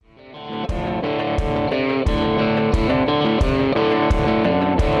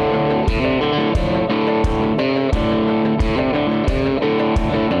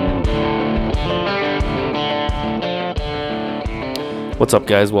What's up,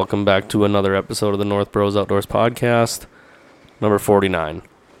 guys? Welcome back to another episode of the North Bros Outdoors Podcast, number 49.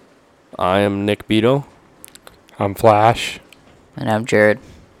 I am Nick Beto. I'm Flash. And I'm Jared.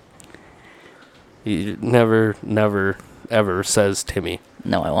 He never, ever says Timmy.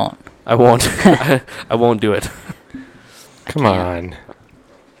 No, I won't. I won't. I won't do it. Come on.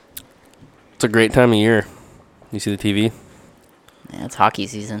 It's a great time of year. You see the TV? Yeah, it's hockey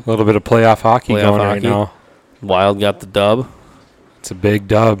season. A little bit of playoff hockey going right now. Wild got the dub. It's a big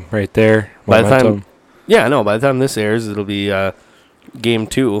dub right there. By the time this airs, it'll be game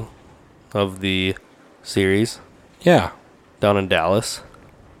 2 of the series. Yeah. Down in Dallas.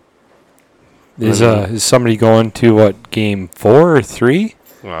 Is somebody going to game 4 or 3?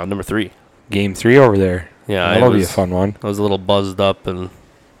 Number 3. Game 3 over there. Yeah, that'll be a fun one. I was a little buzzed up and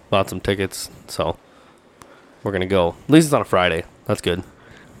bought some tickets, so we're gonna go. At least it's on a Friday. That's good.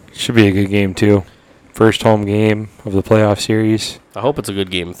 Should be a good game too. First home game of the playoff series. I hope it's a good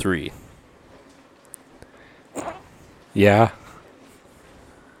game 3. Yeah.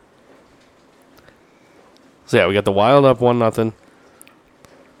 So yeah, we got the Wild up 1-0.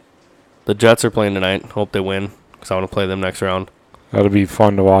 The Jets are playing tonight. Hope they win because I want to play them next round. That'll be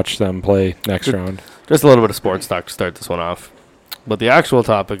fun to watch them play next round. Just a little bit of sports talk to start this one off. But the actual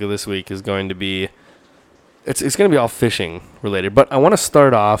topic of this week is going to be, it's going to be all fishing related. But I want to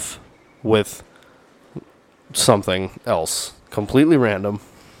start off with something else, completely random.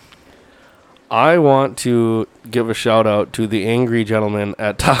 I want to give a shout out to the angry gentleman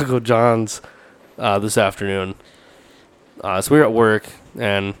at Taco John's this afternoon. So we were at work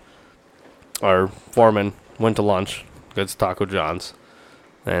and our foreman went to lunch. It's Taco John's,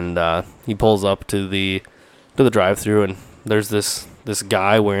 and he pulls up to the drive-thru, and there's this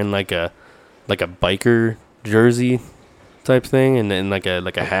guy wearing like a biker jersey type thing, and like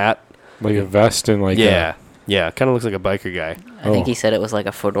a hat, like a vest, and yeah, kind of looks like a biker guy. I think he said it was like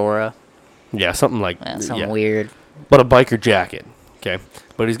a fedora. Yeah, something like something weird. But a biker jacket, okay.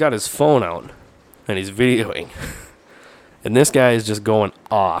 But he's got his phone out, and he's videoing, and this guy is just going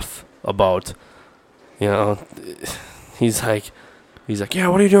off about, He's like, yeah,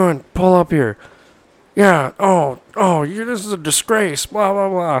 what are you doing? Pull up here. Yeah, this is a disgrace, blah, blah,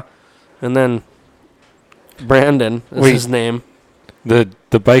 blah. And then Brandon is his name. The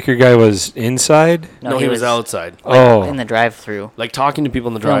biker guy was inside? No, he was outside. In the drive-thru. Like talking to people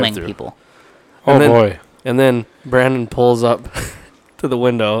in the drive-thru. Filming people. Boy. And then Brandon pulls up to the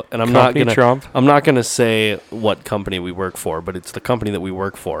window, and I'm not gonna say what company we work for, but it's the company that we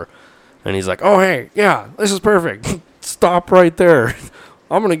work for. And he's like, oh, hey, yeah, this is perfect. Stop right there.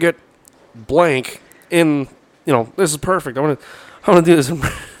 I'm going to get blank in, this is perfect. I want to do this. And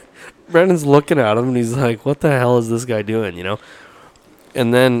Brandon's looking at him, and he's like, what the hell is this guy doing,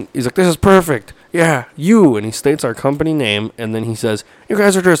 And then he's like, this is perfect. Yeah, you. And he states our company name, and then he says, you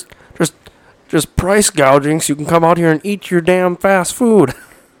guys are just price gouging so you can come out here and eat your damn fast food.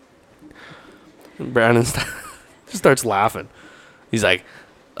 And Brandon just starts laughing. He's like,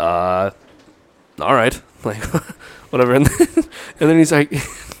 all right, like, whatever. And then he's like,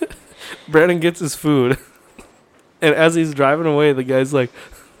 Brandon gets his food, and as he's driving away, the guy's like,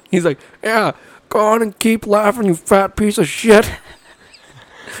 yeah, go on and keep laughing, you fat piece of shit.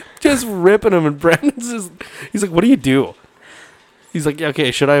 Just ripping him, and Brandon's he's like, what do you do? He's like, okay,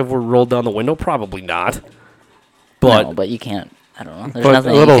 should I have rolled down the window? Probably not. But you can't, I don't know. There's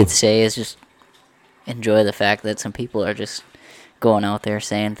nothing you could say. Is just enjoy the fact that some people are just going out there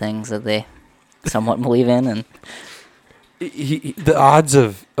saying things that they somewhat believe in, and the odds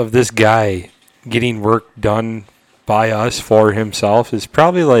of this guy getting work done by us for himself is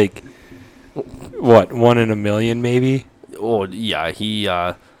probably like, what, 1 in a million maybe? Oh yeah, he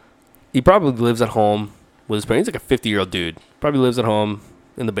probably lives at home with his parents. He's like a 50-year-old dude. Probably lives at home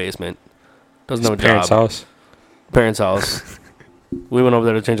in the basement. Doesn't have a parents' job. Parents' house. We went over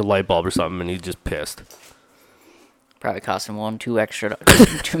there to change a light bulb or something, and he's just pissed. probably cost him too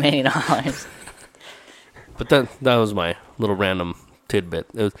many dollars. But that was my little random tidbit.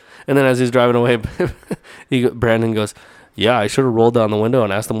 And then as he's driving away, Brandon goes, yeah, I should have rolled down the window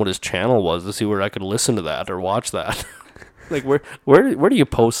and asked him what his channel was to see where I could listen to that or watch that. Like, where do you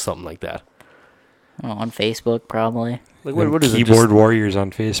post something like that? On Facebook, probably. Like, what is Keyboard Warriors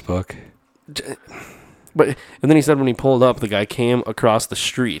on Facebook. But and then he said when he pulled up, the guy came across the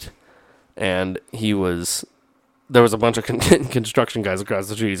street, and there was a bunch of construction guys across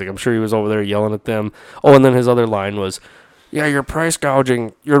the street. He's like, I'm sure he was over there yelling at them. Oh, and then his other line was, yeah, you're price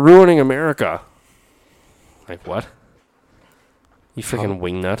gouging. You're ruining America. Like, what? You freaking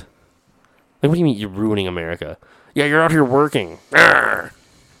wingnut. Like, what do you mean you're ruining America? Yeah, you're out here working. Arrgh.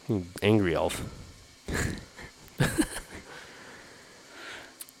 Angry elf.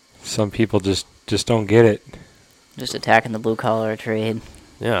 Some people just don't get it. Just attacking the blue-collar trade.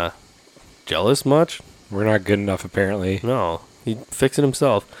 Yeah. Jealous much? We're not good enough, apparently. No. He'd fix it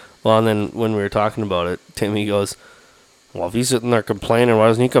himself. Well, and then when we were talking about it, Timmy goes, well, if he's sitting there complaining, why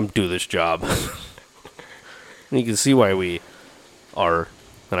doesn't he come do this job? And you can see why we are,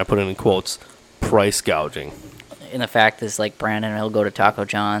 and I put it in quotes, price gouging. And the fact is, like, Brandon will go to Taco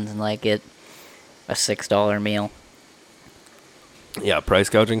John's and, like, get a $6 meal. Yeah, price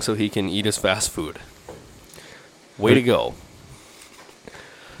gouging so he can eat his fast food. Way to go.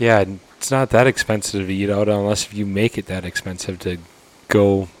 Yeah, it's not that expensive to eat out unless you make it that expensive to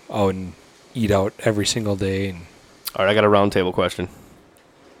go out and eat out every single day. And all right, I got a round table question.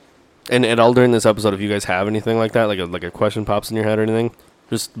 And all during this episode, if you guys have anything like that, like a question pops in your head or anything,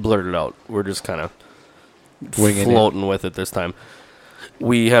 just blurt it out. We're just kind of floating with it this time.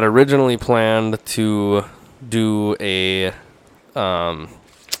 We had originally planned to do a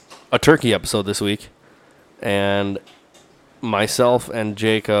turkey episode this week, and myself and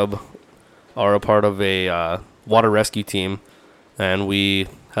Jacob are a part of a water rescue team, and we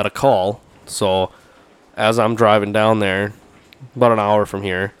had a call. So as I'm driving down there, about an hour from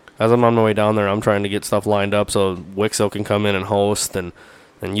here, as I'm on my way down there, I'm trying to get stuff lined up so Wixo can come in and host, and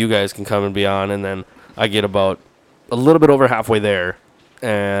you guys can come and be on, and then I get about a little bit over halfway there,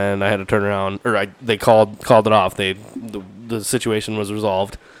 and I had to turn around, or they called it off. The situation was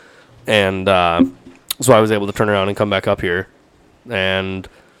resolved, and so I was able to turn around and come back up here, and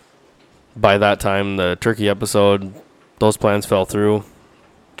by that time, the turkey episode, those plans fell through,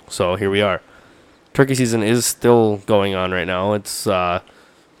 so here we are. Turkey season is still going on right now. It's,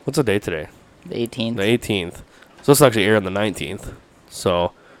 what's the date today? The 18th. The 18th. So it's actually air on the 19th.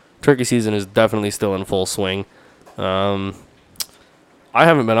 So turkey season is definitely still in full swing. I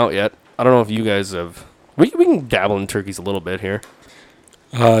haven't been out yet. I don't know if you guys have. We can dabble in turkeys a little bit here.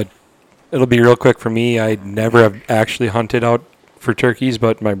 It'll be real quick for me. I never have actually hunted out for turkeys,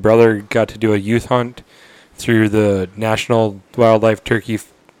 but my brother got to do a youth hunt through the National Wildlife Turkey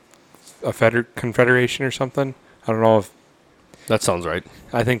Confederation or something. I don't know if that sounds right.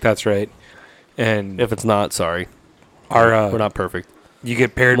 I think that's right. And if it's not, sorry. We're not perfect. You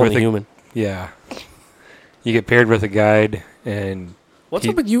get paired with a human. Yeah. You get paired with a guide, and what's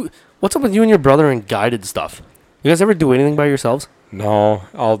up with you? What's up with you and your brother and guided stuff? You guys ever do anything by yourselves? No.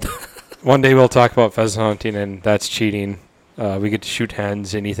 One day we'll talk about pheasant hunting, and that's cheating. We get to shoot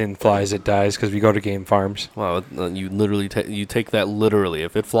hens. Anything flies, it dies because we go to game farms. Wow, you literally you take that literally.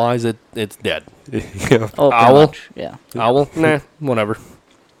 If it flies, it's dead. Yeah. Oh, owl? Yeah. Owl? Nah, whatever.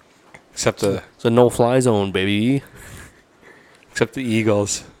 Except it's a no-fly zone, baby. Except the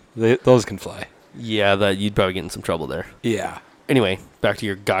eagles. Those can fly. Yeah, that you'd probably get in some trouble there. Yeah. Anyway, back to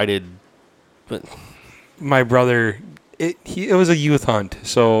your guided. My brother, it was a youth hunt,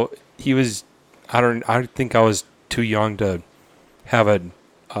 so he was. I think I was too young to have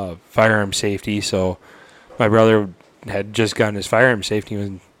a firearm safety. So my brother had just gotten his firearm safety,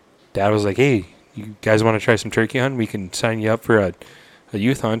 and Dad was like, "Hey, you guys want to try some turkey hunt? We can sign you up for a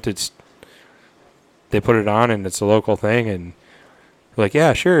youth hunt. They put it on, and it's a local thing." And we're like,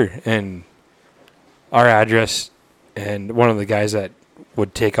 "Yeah, sure." And our address, and one of the guys that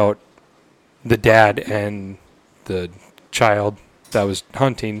would take out the dad and the child that was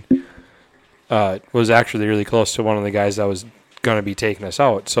hunting was actually really close to one of the guys that was going to be taking us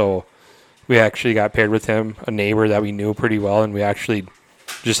out. So we actually got paired with him, a neighbor that we knew pretty well, and we actually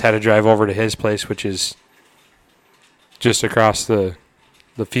just had to drive over to his place, which is just across the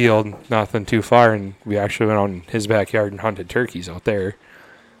field, nothing too far, and we actually went out in his backyard and hunted turkeys out there.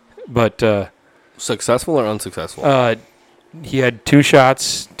 But successful or unsuccessful? He had 2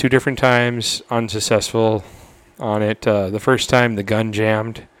 shots, 2 different times, unsuccessful on it. The first time, the gun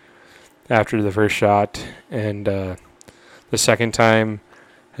jammed after the first shot, and the second time,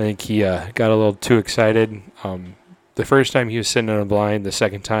 I think he got a little too excited. The first time he was sitting in a blind. The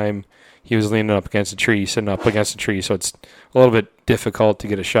second time he was leaning up against a tree, sitting up against a tree. So it's a little bit difficult to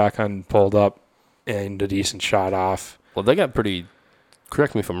get a shotgun pulled up and a decent shot off. Well, they got pretty,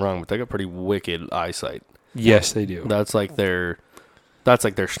 correct me if I'm wrong, but they got pretty wicked eyesight. Yes, they do. That's like their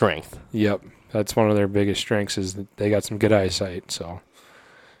strength. Yep. That's one of their biggest strengths is that they got some good eyesight. So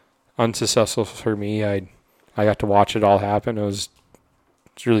unsuccessful for me. I got to watch it all happen. It's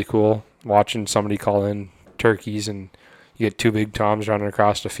really cool watching somebody call in turkeys, and you get 2 big toms running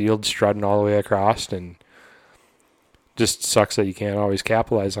across the field, strutting all the way across, and just sucks that you can't always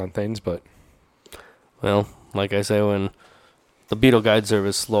capitalize on things. But well, like I say, when the Beetle Guide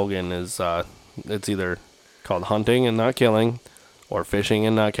Service slogan is it's either called hunting and not killing, or fishing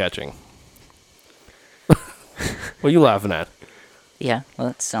and not catching. What are you laughing at? Yeah, well,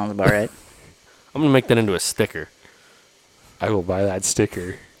 that sounds about right. I'm gonna make that into a sticker. I will buy that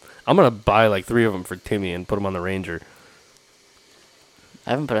sticker. I'm gonna buy like 3 of them for Timmy and put them on the Ranger. I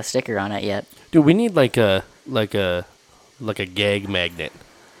haven't put a sticker on it yet. Dude, we need like a gag magnet,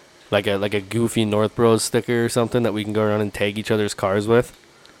 like a goofy North Bros sticker or something that we can go around and tag each other's cars with.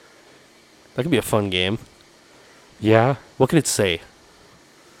 That could be a fun game. Yeah. What could it say?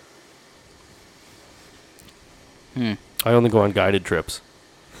 I only go on guided trips.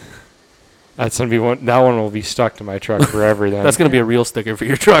 That's gonna be one. That one will be stuck to my truck forever. Then that's gonna be a real sticker for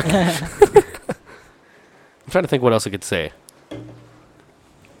your truck. I'm trying to think what else it could say.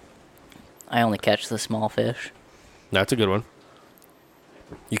 I only catch the small fish. That's a good one.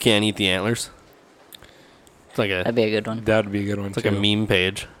 You can't eat the antlers. It's like that'd be a good one. That'd be a good one. It's like a meme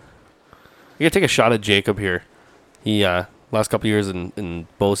page. You gotta take a shot at Jacob here. He last couple years in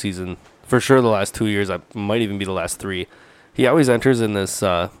bow season, for sure the last 2 years, I might even be the last 3. He always enters in this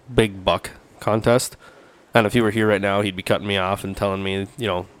big buck contest. And if he were here right now, he'd be cutting me off and telling me,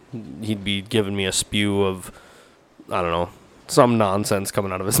 he'd be giving me a spew of, I don't know, some nonsense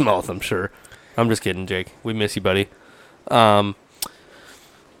coming out of his mouth, I'm sure. I'm just kidding, Jake. We miss you, buddy. But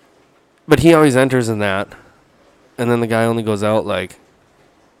he always enters in that. And then the guy only goes out like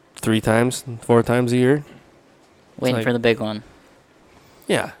 4 times a year. Waiting for the big one.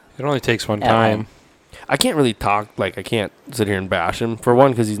 Yeah. It only takes one time. I can't really talk, I can't sit here and bash him. For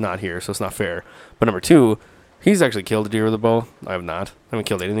one, because he's not here, so it's not fair. But number 2, he's actually killed a deer with a bow. I have not. I haven't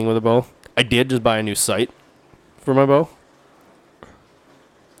killed anything with a bow. I did just buy a new sight for my bow.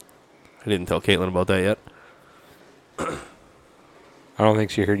 I didn't tell Caitlin about that yet. I don't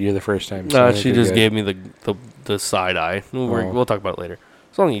think she heard you the first time. So she just gave me the side eye. We'll talk about it later.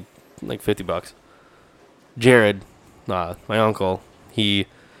 It's only like $50. Jared, my uncle, he's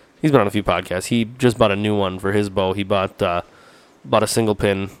been on a few podcasts. He just bought a new one for his bow. He bought a single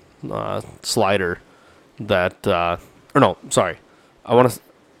pin slider that I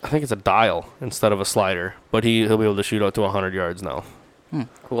think it's a dial instead of a slider, but he'll be able to shoot out to 100 yards now.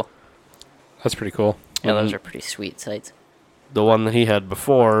 Cool. That's pretty cool. Yeah, those are pretty sweet sights. The one that he had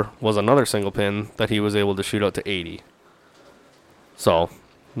before was another single pin that he was able to shoot out to 80. So,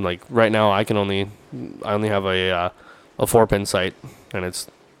 like right now, I only have a 4-pin sight, and it's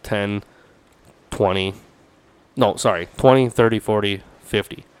 10, 20, 30, 40,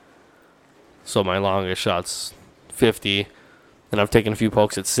 50. So my longest shot's 50, and I've taken a few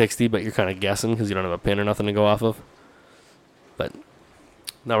pokes at 60, but you're kind of guessing because you don't have a pin or nothing to go off of. But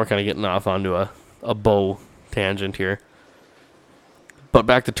now we're kind of getting off onto a bow tangent here. But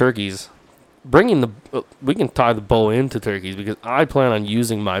back to turkeys. We can tie the bow into turkeys because I plan on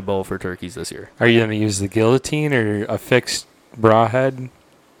using my bow for turkeys this year. Are you going to use the guillotine or a fixed brawhead?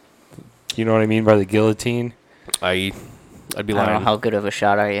 You know what I mean by the guillotine? I'd be lying. I don't know, how good of a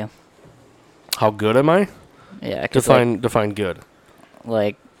shot are you? How good am I? Yeah. Define good.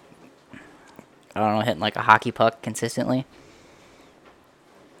 Like, I don't know, hitting like a hockey puck consistently.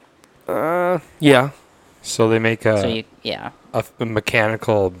 Yeah. So they make a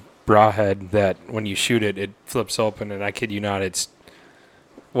mechanical brawhead that when you shoot it, it flips open, and I kid you not,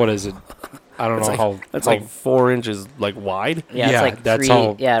 what is it? I don't know how. That's like 4 inches wide. Yeah, it's like that's 3.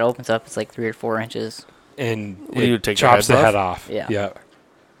 how. Yeah, it opens up. It's like 3 or 4 inches. And you it take chops the head off. Yeah.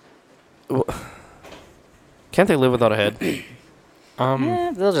 Can't they live without a head?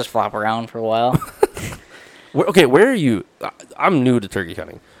 They'll just flop around for a while. Where are you? I'm new to turkey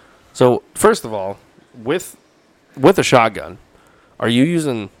hunting. So, first of all, with a shotgun, are you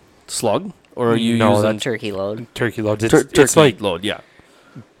using slug or are you using turkey load? Turkey load. It's like load, yeah.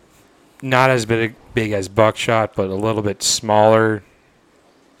 Not as big as buckshot, but a little bit smaller,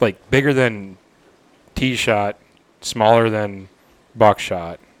 like bigger than T-shot, smaller than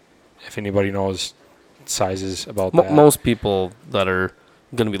buckshot. If anybody knows sizes about that. Most people that are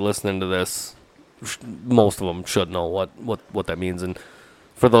going to be listening to this, most of them should know what that means. And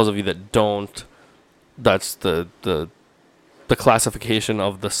for those of you that don't, that's the classification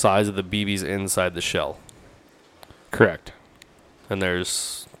of the size of the BBs inside the shell. Correct. And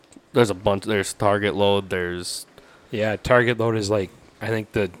there's a bunch. There's target load. Target load is like, I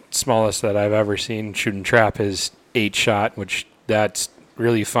think the smallest that I've ever seen shooting trap is 8-shot, which that's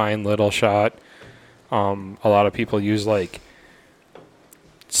really fine little shot. A lot of people use like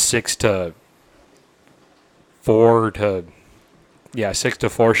 6 to 4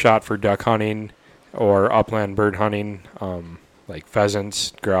 shot for duck hunting or upland bird hunting, like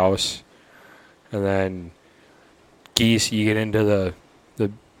pheasants, grouse, and then geese. You get into the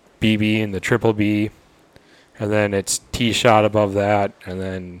BB and the triple B, and then it's T-shot above that, and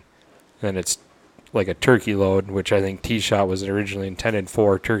then it's like a turkey load, which I think T-shot was originally intended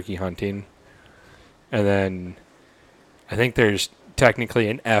for turkey hunting. And then I think there's technically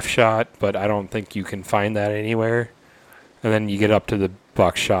an F-shot, but I don't think you can find that anywhere. And then you get up to the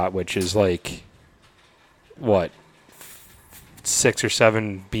buckshot, which is like, what, 6 or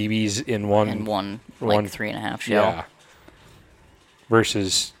 7 BBs in one? In one 3.5 shell. Yeah.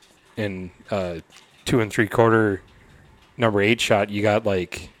 Versus in 2 3/4 number 8 shot, you got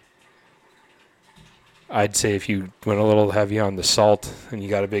like, I'd say if you went a little heavy on the salt and you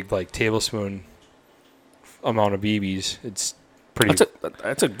got a big like tablespoon amount of BBs, it's pretty.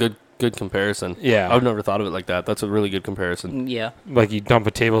 That's a good comparison. Yeah, I've never thought of it like that. That's a really good comparison. Yeah, like you dump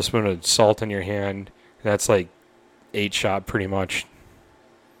a tablespoon of salt in your hand, that's like 8 shot pretty much.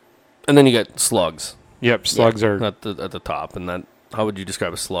 And then you get slugs. Yep, slugs are at the top. And that, how would you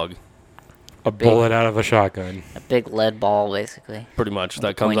describe a slug? A bullet out of a shotgun. A big lead ball, basically. Pretty much.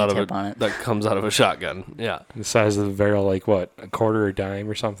 That comes out of a shotgun. Yeah. The size of the barrel, like what, a quarter or dime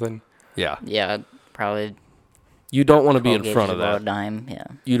or something? Yeah. Yeah, probably. You don't want to be in front of that. A dime, yeah.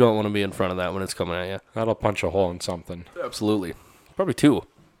 You don't want to be in front of that when it's coming at you. That'll punch a hole in something. Absolutely. Probably 2.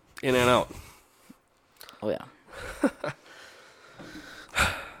 In and out. Oh, yeah.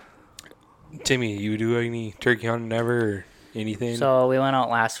 Timmy, you do any turkey hunting ever or anything? So we went out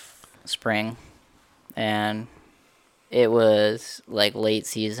last spring, and it was like late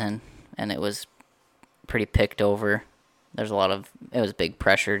season, and it was pretty picked over. It was a big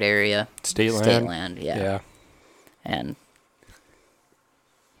pressured area. State land, yeah. Yeah. And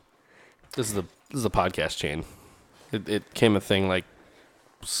this is a podcast chain. It came a thing like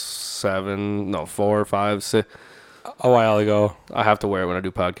 4 or 5, 6 a while ago. I have to wear it when I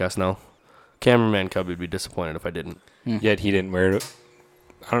do podcasts now. Cameraman Cub would be disappointed if I didn't. Yet he didn't wear it.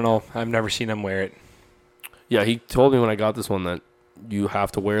 I don't know. I've never seen him wear it. Yeah, he told me when I got this one that you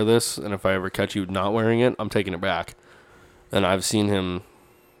have to wear this, and if I ever catch you not wearing it, I'm taking it back. And I've seen him.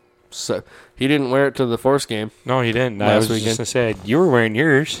 So, he didn't wear it to the Force game. No, he didn't. I was just going to say, you were wearing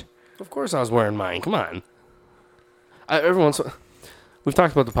yours. Of course I was wearing mine. Come on. We've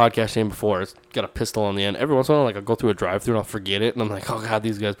talked about the podcast chain before. It's got a pistol on the end. Every once in a while, like, I'll go through a drive-thru and I'll forget it. And I'm like, oh, God,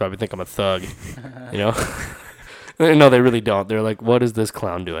 these guys probably think I'm a thug. You know? No, they really don't. They're like, what is this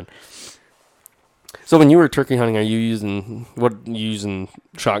clown doing? So when you were turkey hunting, are you using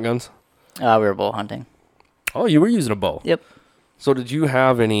shotguns? We were bow hunting. Oh, you were using a bow? Yep. So did you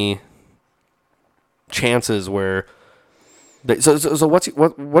have any chances where... So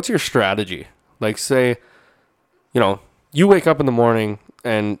what's your strategy? Like, say, you wake up in the morning,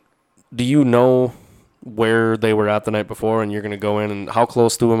 and do you know where they were at the night before, and you're going to go in, and how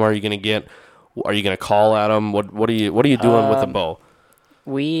close to them are you going to get? Are you going to call at them? What are you doing with the bow?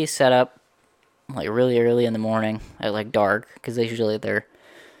 We set up like really early in the morning at like dark, because they're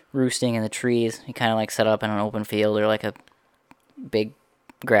roosting in the trees. You kind of like set up in an open field or like a big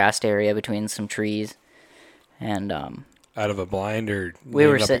grassed area between some trees, and out of a blind, or we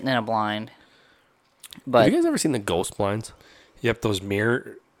were sitting in a blind. But have you guys ever seen the ghost blinds? Yep, those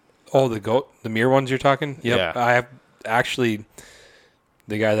mirror. Oh, the mirror ones you're talking? Yep, yeah. I have actually.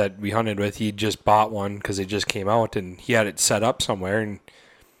 The guy that we hunted with, he just bought one because it just came out, and he had it set up somewhere, and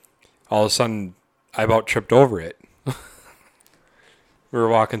all of a sudden, I about tripped over it. We were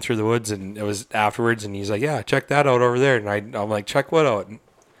walking through the woods, and it was afterwards, and he's like, yeah, check that out over there. And I'm like, check what out? And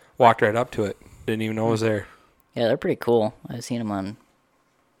walked right up to it. Didn't even know it was there. Yeah, they're pretty cool. I've seen them on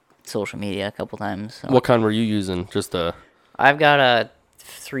social media a couple times. So. What kind were you using? Just a... I've got a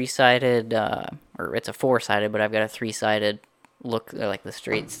 3-sided, or it's a 4-sided, but I've got a 3-sided look, like the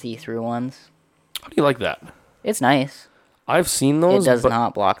straight see-through ones. How do you like that? It's nice. I've seen those. It does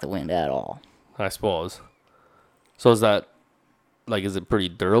not block the wind at all. I suppose. So is that, like, is it pretty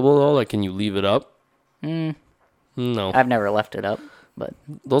durable though? Like, can you leave it up? No. I've never left it up, but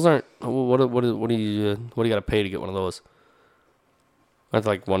those aren't. What do you got to pay to get one of those? That's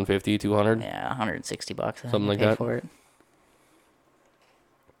like $150, $200. Yeah, $160. Something like that for it.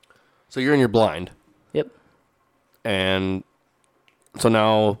 So you're in your blind. Yep. And so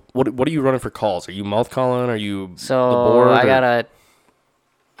now, what are you running for calls? Are you mouth calling? Are you so the board? I got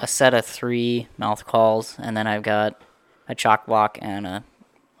a set of 3 mouth calls, and then I've got a chalk block and a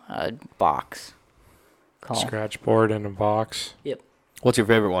box call. Scratch board and a box. Yep. What's your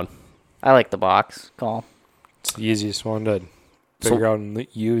favorite one? I like the box call. It's the easiest one to figure out and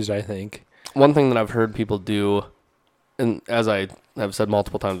use, I think. One thing that I've heard people do, and as I have said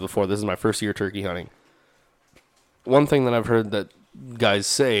multiple times before, this is my first year turkey hunting. One thing that I've heard that guys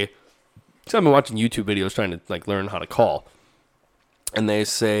say, because I've been watching YouTube videos trying to like learn how to call, and they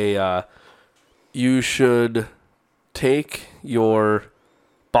say you should take your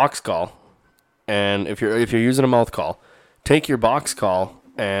box call And if you're using a mouth call, take your box call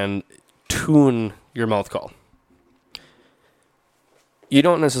and tune your mouth call. You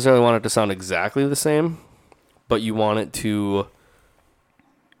don't necessarily want it to sound exactly the same, but you want it to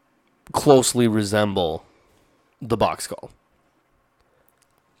closely resemble the box call.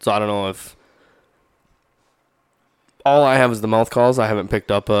 So I don't know if all I have is the mouth calls. I haven't picked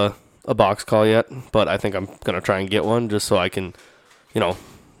up a box call yet, but I think I'm going to try and get one just so I can,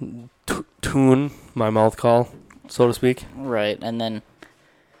 tune my mouth call, so to speak. Right, and then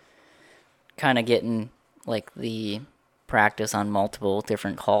kind of getting like the practice on multiple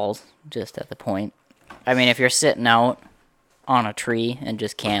different calls just at the point. I mean, if you're sitting out on a tree and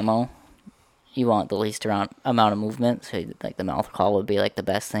just camo, you want the least amount of movement, so like the mouth call would be like the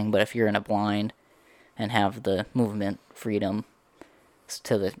best thing. But if you're in a blind and have the movement freedom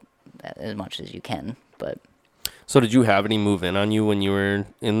to as much as you can. But so did you have any move in on you when you were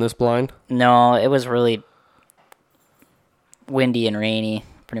in this blind? No, it was really windy and rainy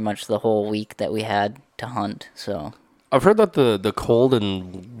pretty much the whole week that we had to hunt. So I've heard that the cold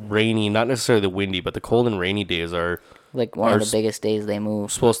and rainy, not necessarily the windy, but the cold and rainy days are like one of the biggest days they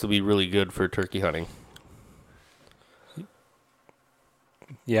move. Supposed to be really good for turkey hunting.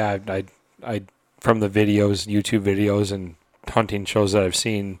 Yeah, I from the videos, YouTube videos and hunting shows that I've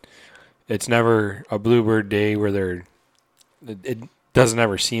seen, it's never a bluebird day where it doesn't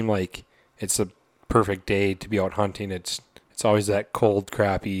ever seem like it's a perfect day to be out hunting. It's always that cold,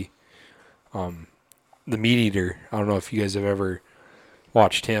 crappy. The Meat Eater, I don't know if you guys have ever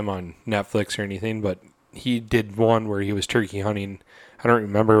watched him on Netflix or anything, but he did one where he was turkey hunting. I don't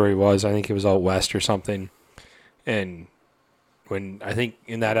remember where he was. I think it was out west or something. And when I think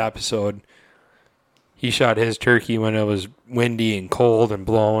in that episode, he shot his turkey when it was windy and cold and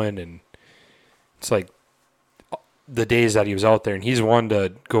blowing, and it's like the days that he was out there, and he's one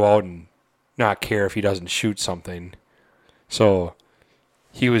to go out and not care if he doesn't shoot something. So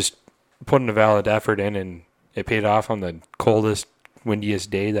he was putting a valid effort in, and it paid off on the coldest,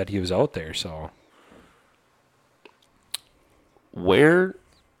 windiest day that he was out there. So where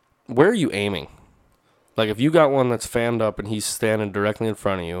are you aiming? Like if you got one that's fanned up and he's standing directly in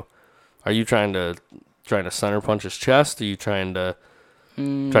front of you, are you trying to center punch his chest? Are you trying to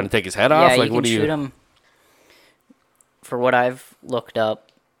take his head off? Yeah, like you can shoot him. For what I've looked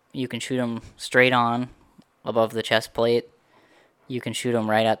up, you can shoot him straight on above the chest plate. You can shoot him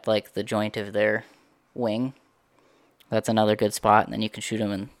right at like the joint of their wing. That's another good spot, and then you can shoot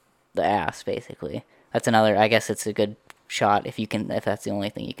him in the ass. Basically, that's another. I guess it's a good shot if that's the only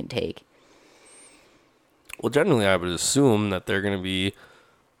thing you can take. Well, generally, I would assume that they're going to be.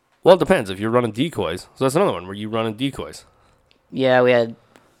 Well, it depends if you're running decoys. So that's another one where you running decoys. Yeah, we had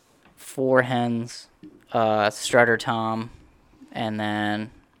 4 hens, Strutter Tom, and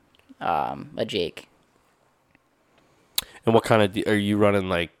then a Jake. And what kind of are you running?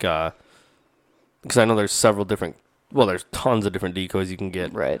 Like, because I know there's several different. Well, there's tons of different decoys you can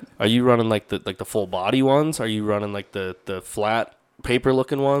get. Right. Are you running like the full body ones? Are you running like the flat paper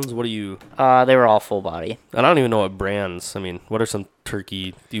looking ones? What are you? They were all full body. I don't even know what brands. I mean, what are some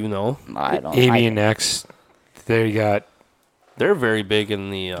turkey? Do you know? I don't. Avian X. They're very big in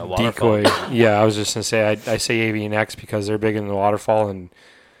the waterfall. Decoy. Yeah, I was just gonna say I say Avian X because they're big in the waterfall, and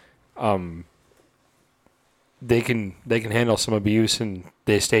they can handle some abuse and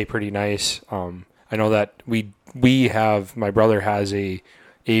they stay pretty nice. I know that we have, my brother has a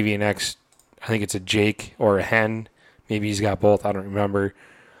Avian X. I think it's a Jake or a hen. Maybe he's got both. I don't remember.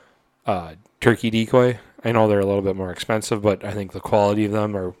 Turkey decoy. I know they're a little bit more expensive, but I think the quality of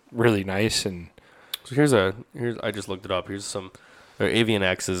them are really nice. And so here's I just looked it up. Here's some. Avian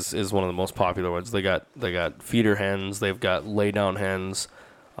X is one of the most popular ones. They got feeder hens. They've got lay down hens.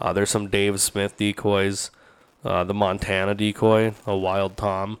 There's some Dave Smith decoys. The Montana decoy, a Wild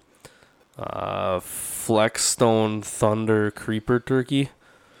Tom. Flexstone Thunder Creeper Turkey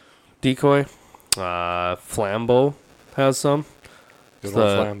decoy. Flambeau has some. The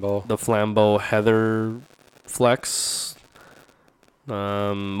Flambeau Heather Flex.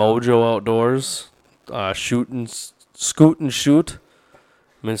 Mojo Outdoors. Scoot and Shoot.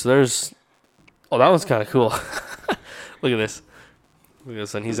 I mean, so there's... Oh, that one's kind of cool. Look at this. Look at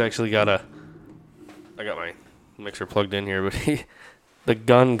this. And he's actually got a... I got my mixer plugged in here, but the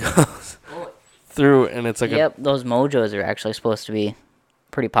gun goes through, and it's like those Mojos are actually supposed to be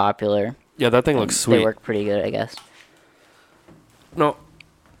pretty popular. Yeah, that thing looks sweet. They work pretty good, I guess. No,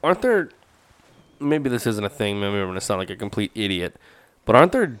 aren't there... Maybe this isn't a thing. Maybe I'm going to sound like a complete idiot. But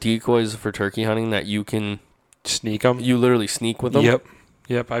aren't there decoys for turkey hunting that you can... Sneak them? You literally sneak with them?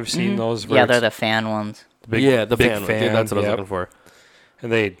 Yep, I've seen those. Yeah, they're the fan ones. The big fan. That's what I was looking for.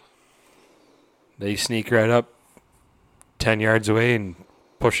 And they sneak right up 10 yards away and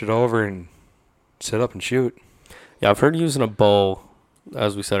push it over and sit up and shoot. Yeah, I've heard using a bow,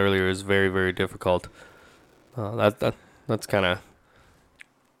 as we said earlier, is very, very difficult. That's kind of,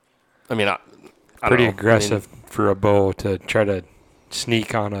 I mean, I pretty don't know. aggressive for a bow to try to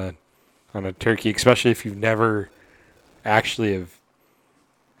sneak on a turkey, especially if you've never actually have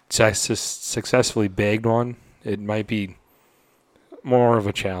successfully bagged one. It might be more of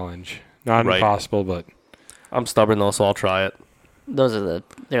a challenge. Not impossible, but I'm stubborn though, so I'll try it.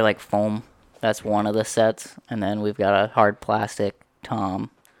 They're like foam. That's one of the sets, and then we've got a hard plastic tom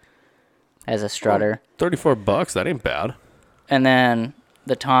as a strutter. $34, that ain't bad. And then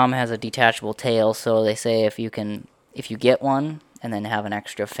the tom has a detachable tail, so they say if you get one and then have an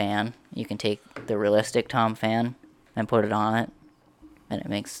extra fan, you can take the realistic tom fan and put it on it, and it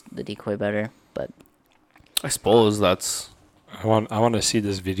makes the decoy better. But I suppose that's... I want to see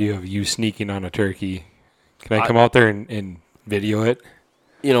this video of you sneaking on a turkey. Can I come out there and video it?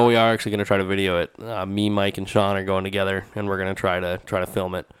 You know, we are actually going to try to video it. Me, Mike, and Sean are going together, and we're going to try to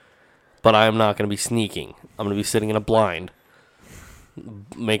film it. But I am not going to be sneaking. I'm going to be sitting in a blind,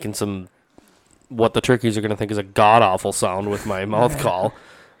 making what the turkeys are going to think is a god-awful sound with my mouth call,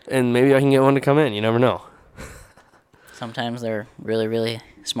 and maybe I can get one to come in. You never know. Sometimes they're really, really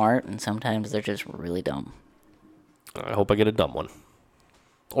smart, and sometimes they're just really dumb. I hope I get a dumb one.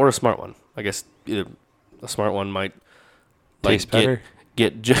 Or a smart one. I guess either a smart one might taste better.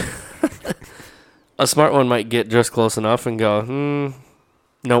 A smart one might get just close enough and go,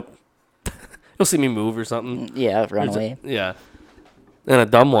 nope. You'll see me move or something. Yeah, run away. Yeah. And a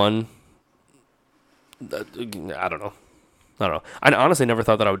dumb one, I don't know. I honestly never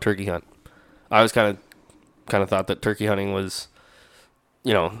thought that I would turkey hunt. I was kind of thought that turkey hunting was,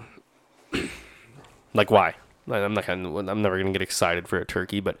 like, why? I'm never gonna get excited for a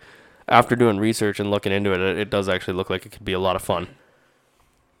turkey, but after doing research and looking into it, it does actually look like it could be a lot of fun.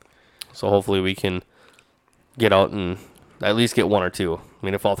 So hopefully we can get out and at least get one or two. I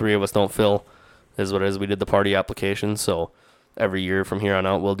mean, if all three of us don't fill, is what it is. We did the party application, so every year from here on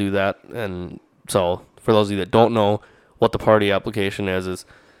out we'll do that. And so for those of you that don't know what the party application is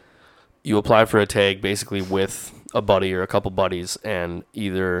you apply for a tag basically with a buddy or a couple buddies, and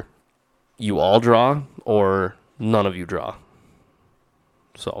either you all draw or none of you draw.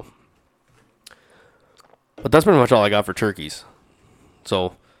 So, but that's pretty much all I got for turkeys.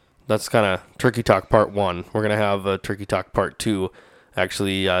 So that's kind of Turkey Talk Part 1. We're going to have a Turkey Talk Part 2.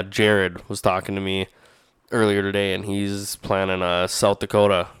 Actually, Jared was talking to me earlier today, and he's planning a South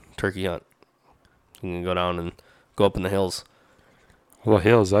Dakota turkey hunt. You can go down and go up in the hills. Well,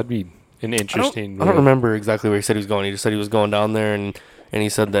 hills, that'd be an interesting... I don't remember exactly where he said he was going. He just said he was going down there, and he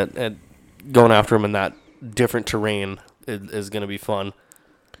said that going after him in that different terrain is going to be fun.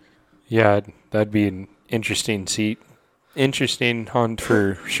 Yeah, that'd be an interesting hunt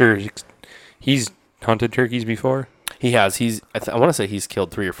for sure. He's hunted turkeys before? He has. I want to say he's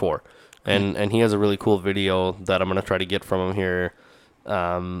killed 3 or 4. And he has a really cool video that I'm going to try to get from him here,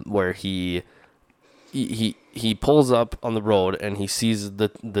 where he pulls up on the road and he sees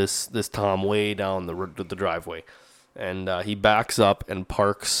this tom way down the driveway, and he backs up and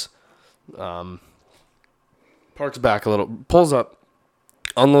parks back a little, pulls up,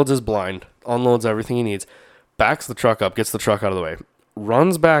 unloads his blind, unloads everything he needs, backs the truck up, gets the truck out of the way,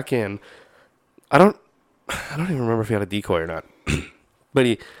 runs back in. I don't even remember if he had a decoy or not, but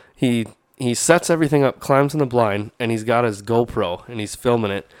he sets everything up, climbs in the blind, and he's got his GoPro and he's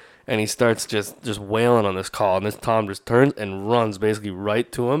filming it, and he starts just wailing on this call, and this tom just turns and runs basically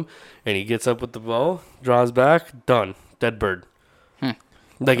right to him, and he gets up with the bow, draws back, done, dead bird.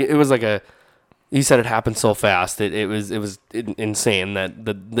 Like it was like he said it happened so fast it was insane that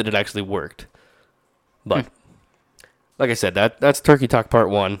it actually worked. But like I said, that's Turkey Talk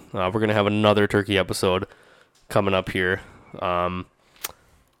Part 1. We're gonna have another turkey episode coming up here. So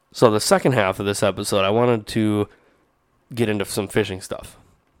the second half of this episode, I wanted to get into some fishing stuff.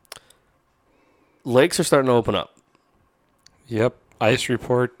 Lakes are starting to open up. Yep. Ice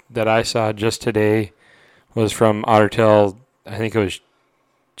report that I saw just today was from Otter Tail. I think it was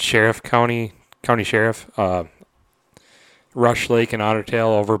County Sheriff, Rush Lake and Otter Tail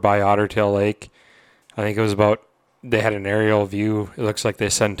over by Otter Tail Lake. I think it was they had an aerial view. It looks like they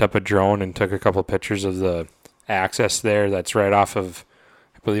sent up a drone and took a couple pictures of the access there. That's right off of,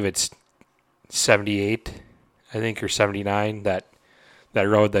 I believe it's 78, I think, or 79, that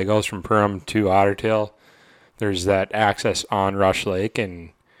road that goes from Perham to Otter Tail. There's that access on Rush Lake, and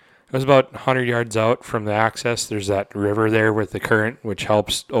it was about 100 yards out from the access. There's that river there with the current, which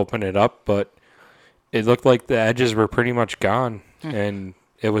helps open it up, but it looked like the edges were pretty much gone, and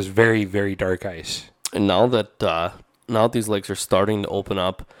it was very, very dark ice. And now that these lakes are starting to open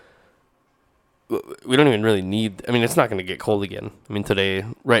up, we don't even really need. I mean, it's not going to get cold again. I mean,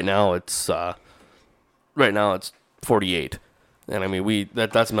 right now it's 48, and I mean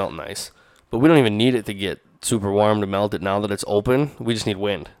that's mountain ice, but we don't even need it to get super warm to melt it. Now that it's open, we just need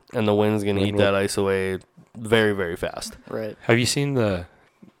wind, and the wind's going to eat that ice away very, very fast. Right. Have you seen the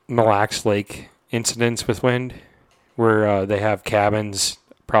Mille Lacs Lake incidents with wind, where they have cabins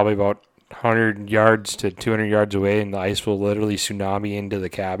probably about 100 yards to 200 yards away, and the ice will literally tsunami into the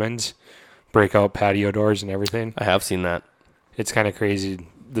cabins, break out patio doors and everything? I have seen that. It's kind of crazy.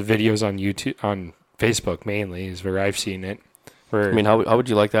 The videos on YouTube, on Facebook mainly, is where I've seen it. I mean, how would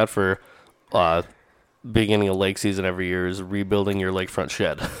you like that for beginning of lake season every year is rebuilding your lakefront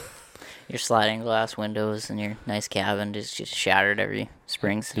shed? Your sliding glass windows in your nice cabin is just shattered every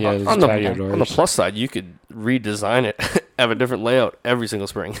spring. Yeah, on the plus side, you could redesign it, have a different layout every single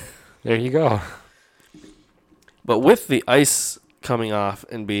spring. There you go. But with the ice coming off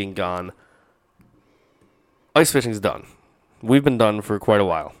and being gone, ice fishing's done. We've been done for quite a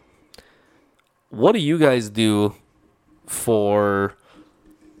while. What do you guys do for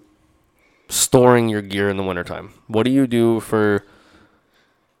storing your gear in the wintertime? What do you do for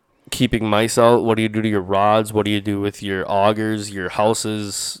keeping mice out? What do you do to your rods? What do you do with your augers, your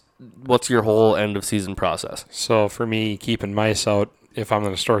houses? What's your whole end of season process? So for me, keeping mice out, if I'm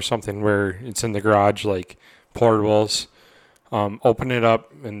going to store something where it's in the garage, like portables, open it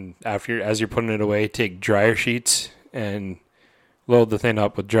up, and as you're putting it away, take dryer sheets and load the thing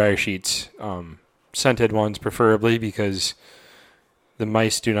up with dryer sheets, scented ones preferably, because the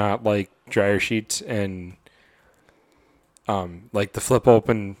mice do not like dryer sheets. And like the flip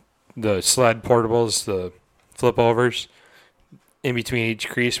open, the sled portables, the flip overs, in between each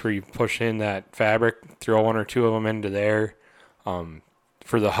crease where you push in that fabric, throw one or two of them into there.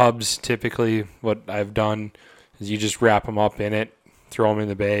 For the hubs, typically what I've done is you just wrap them up in it, throw them in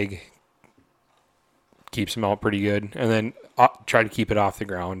the bag, keeps them out pretty good, and then try to keep it off the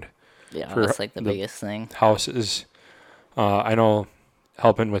ground. Yeah, that's like the biggest thing. Houses. I know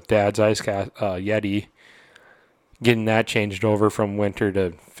helping with Dad's ice Yeti, getting that changed over from winter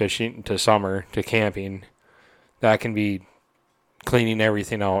to fishing to summer to camping, that can be cleaning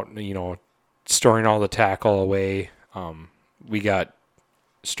everything out, storing all the tackle away. We got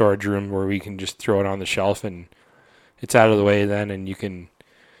storage room where we can just throw it on the shelf and it's out of the way then, and you can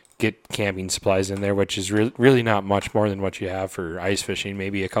get camping supplies in there, which is really not much more than what you have for ice fishing.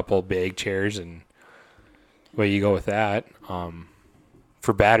 Maybe a couple bag chairs, and away you go with that.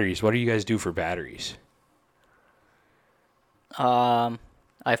 For batteries, what do you guys do for batteries? I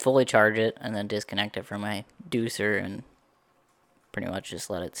fully charge it and then disconnect it from my deucer and pretty much just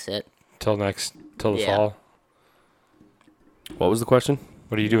let it sit till the fall. What was the question?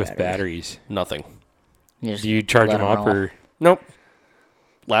 What do you do with batteries? Nothing. Do you charge them up or? Nope.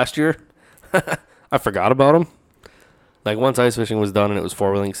 Last year, I forgot about them. Like once ice fishing was done and it was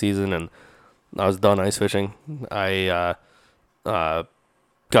 4-wheeling season and I was done ice fishing, I got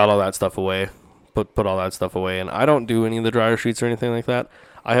all that stuff away, put all that stuff away, and I don't do any of the dryer sheets or anything like that.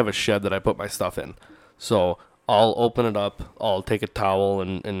 I have a shed that I put my stuff in, so I'll open it up, I'll take a towel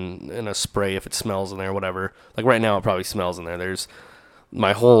and a spray if it smells in there, whatever. Like right now it probably smells in there. There's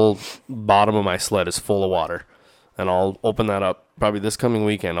my whole bottom of my sled is full of water, and I'll open that up probably this coming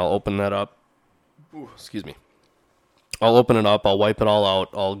weekend. I'll open that up. Ooh, excuse me. I'll open it up, I'll wipe it all out,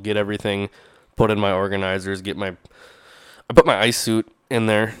 I'll get everything put in my organizers, I put my ice suit in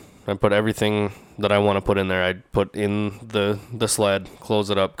there. I put everything that I want to put in there. I put in the sled, close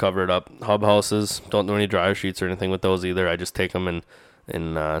it up, cover it up. Hub houses, don't do any dryer sheets or anything with those either. I just take them and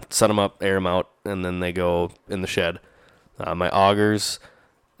set them up, air them out, and then they go in the shed. My augers,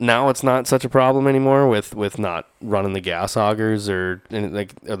 now it's not such a problem anymore with not running the gas augers or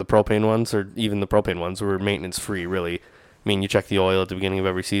the propane ones, or even the propane ones were maintenance free, really. I mean, you check the oil at the beginning of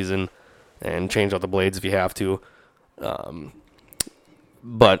every season and change out the blades if you have to.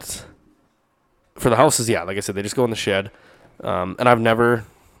 But for the houses, yeah, like I said, they just go in the shed. And I've never,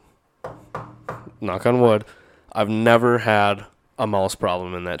 knock on wood, I've never had a mouse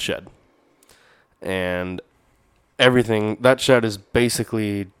problem in that shed. And everything, that shed is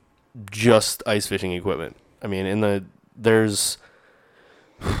basically just ice fishing equipment. I mean, there's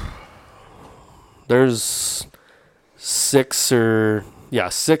 6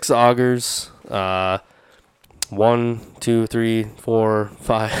 augers, 1, 2, 3, 4,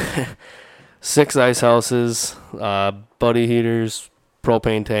 5, 6 ice houses, buddy heaters,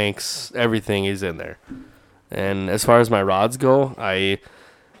 propane tanks, everything is in there. And as far as my rods go,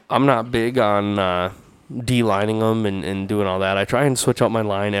 I'm not big on de-lining them and doing all that. I try and switch out my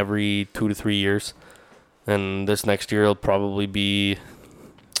line every 2 to 3 years. And this next year will probably be,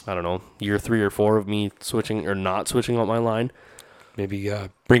 I don't know, year 3 or 4 of me switching or not switching out my line. Maybe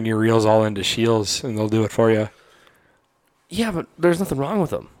bring your reels all into Shields and they'll do it for you. Yeah, but there's nothing wrong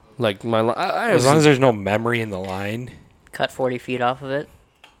with them. Like my line, as long as there's no memory in the line. Cut 40 feet off of it.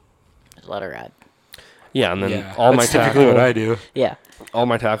 Just let it ride. Yeah, and then all my tackle. Typically what I do. Yeah. All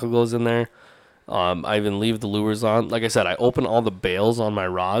my tackle goes in there. I even leave the lures on. Like I said, I open all the bales on my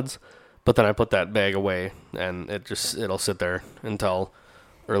rods, but then I put that bag away, and it'll sit there until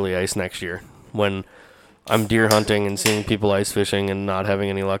early ice next year. When I'm deer hunting and seeing people ice fishing and not having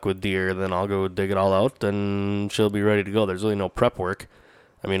any luck with deer, then I'll go dig it all out, and she'll be ready to go. There's really no prep work.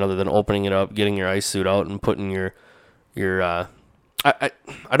 I mean, other than opening it up, getting your ice suit out, and putting your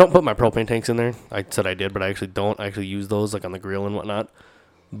I don't put my propane tanks in there. I said I did, but I actually don't. I actually use those like on the grill and whatnot.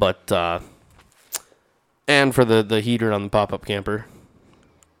 But and for the heater on the pop-up camper.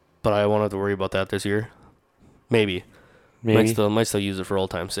 But I won't have to worry about that this year. Maybe. Might still use it for old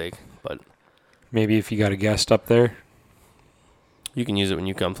time's sake. But maybe if you got a guest up there, you can use it when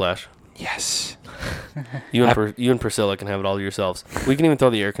you come, Flash. Yes. You and Priscilla can have it all to yourselves. We can even throw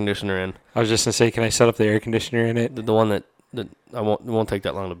the air conditioner in. I was just gonna say, can I set up the air conditioner in it? The one that it won't take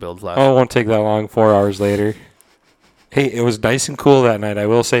that long to build, Flash. Oh, it won't take that long. 4 hours later. Hey, it was nice and cool that night. I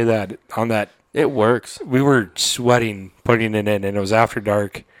will say that on that. It works. We were sweating putting it in, and it was after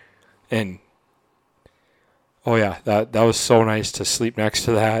dark. And, oh, yeah, that was so nice to sleep next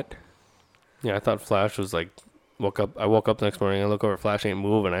to that. Yeah, I thought Flash was like, I woke up the next morning, I look over, Flash ain't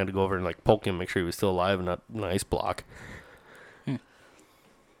moving. I had to go over and like poke him, make sure he was still alive and not an ice block.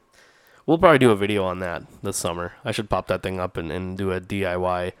 We'll probably do a video on that this summer. I should pop that thing up and do a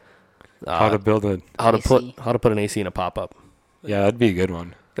DIY. How to build it. How to put an AC in a pop-up. Yeah, that'd be a good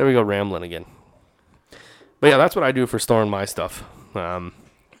one. There we go, rambling again. But yeah, that's what I do for storing my stuff. My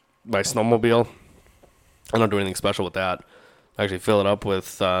snowmobile, I don't do anything special with that. I actually fill it up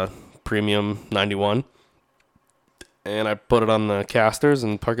with Premium 91. And I put it on the casters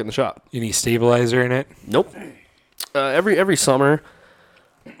and park it in the shop. Any stabilizer in it? Nope. Every summer,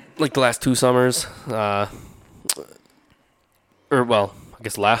 like the last 2 summers, I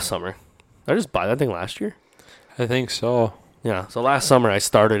guess last summer. Did I just buy that thing last year? I think so. Yeah, so last summer I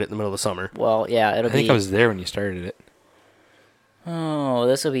started it in the middle of the summer. Well, yeah, I think I was there when you started it. Oh,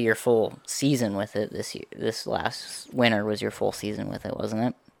 this will be your full season with it this year. This last winter was your full season with it, wasn't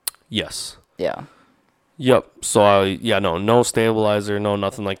it? Yes. Yeah. Yep. So no stabilizer, no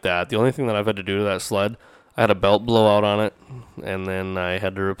nothing like that. The only thing that I've had to do to that sled, I had a belt blowout on it, and then I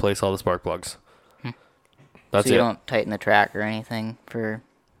had to replace all the spark plugs. That's it. So you don't tighten the track or anything for...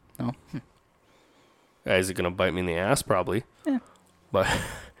 No? Is it going to bite me in the ass? Probably. Yeah. But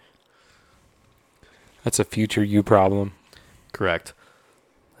that's a future you problem. Correct.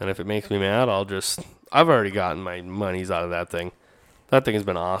 And if it makes me mad, I've already gotten my monies out of that thing. That thing has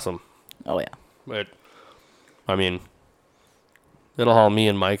been awesome. Oh, yeah. But, I mean, it'll haul me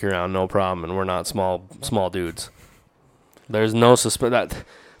and Mike around no problem, and we're not small dudes. There's no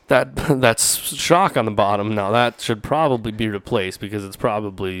that's shock on the bottom. Now that should probably be replaced because it's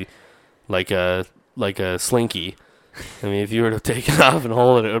probably like a slinky. I mean, if you were to take it off and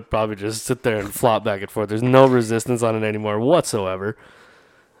hold it would probably just sit there and flop back and forth. There's no resistance on it anymore whatsoever.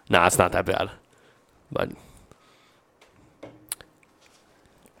 Nah, it's not that bad. But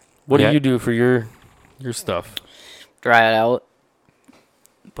what do you do for your stuff? Dry it out,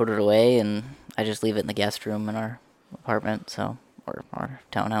 put it away, and I just leave it in the guest room in our apartment, or our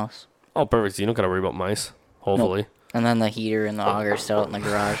townhouse. Oh, perfect. So you don't got to worry about mice, hopefully. Nope. And then the heater and the auger still out in the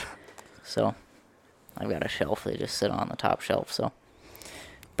garage. So I've got a shelf. They just sit on the top shelf. So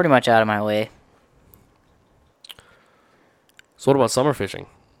pretty much out of my way. So what about summer fishing?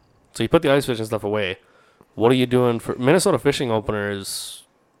 So you put the ice fishing stuff away. What are you doing for Minnesota Fishing Opener is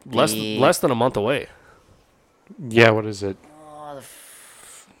less than a month away. Yeah, what is it?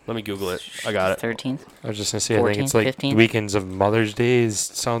 Let me Google it. I got it. 13th? I was just going to say, 14th, I think it's like 15th? weekends of Mother's Day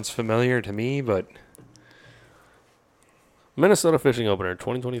sounds familiar to me, but... Minnesota Fishing Opener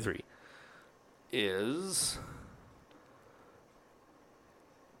 2023 is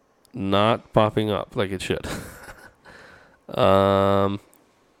not popping up like it should. I'm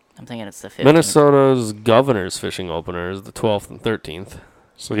thinking it's the 15th. Minnesota's Governor's Fishing Opener is the 12th and 13th.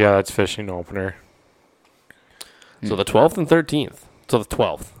 So, yeah, that's fishing opener. So the 12th and 13th. So the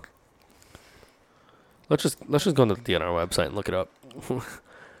 12th. Let's just go on the DNR website and look it up.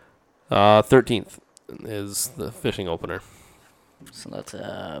 13th is the fishing opener. So that's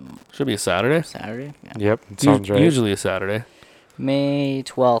should be a Saturday. Saturday. Yeah. Yep, it sounds right. Usually a Saturday. May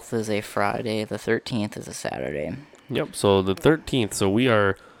 12th is a Friday. The 13th is a Saturday. Yep. So the 13th. So we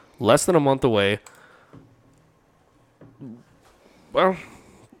are less than a month away. Well,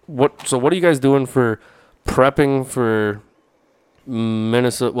 what are you guys doing for prepping for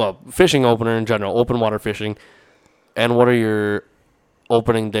Minnesota? Well, fishing opener in general, open water fishing, and what are your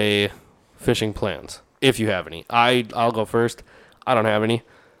opening day fishing plans, if you have any? I'll go first. I don't have any.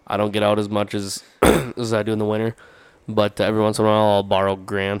 I don't get out as much as as I do in the winter, but every once in a while I'll borrow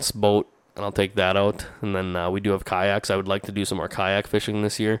Grant's boat and I'll take that out. And then we do have kayaks. I would like to do some more kayak fishing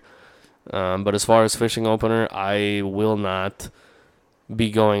this year. But as far as fishing opener, I will not be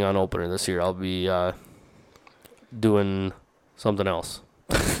going on opener this year. I'll be doing something else.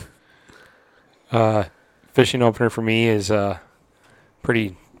 Fishing opener for me is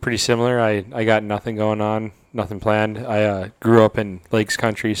pretty similar. I got nothing going on, nothing planned. I grew up in lakes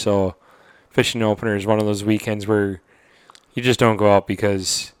country, so fishing opener is one of those weekends where you just don't go out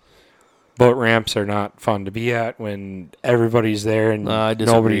because boat ramps are not fun to be at when everybody's there and I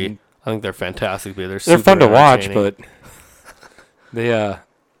disagree. Nobody. I think they're fantastic. They're fun to watch, but they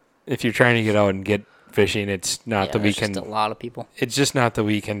if you're trying to get out and get fishing, it's not the weekend. Just a lot of people. It's just not the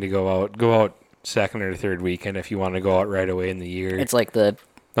weekend to go out. Go out second or third weekend if you want to go out right away in the year. It's like the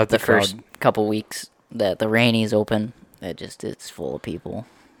first couple weeks that the Rainey's open. It's full of people.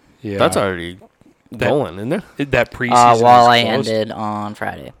 Yeah, that's already going, isn't it? That preseason. Walleye ended on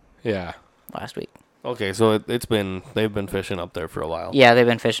Friday. Yeah, last week. Okay, so they've been fishing up there for a while. Yeah, they've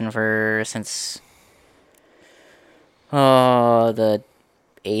been fishing since the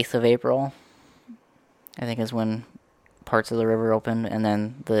 8th of April, I think is when parts of the river opened, and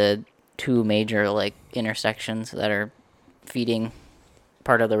then the two major intersections that are feeding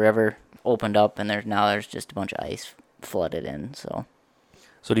part of the river opened up, and there's just a bunch of ice flooded in. So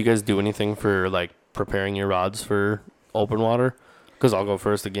do you guys do anything for preparing your rods for open water? Because I'll go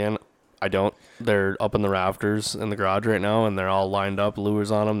first again. I don't. They're up in the rafters in the garage right now, and they're all lined up, lures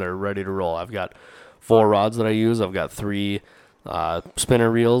on them. They're ready to roll. I've got 4 rods that I use. I've got 3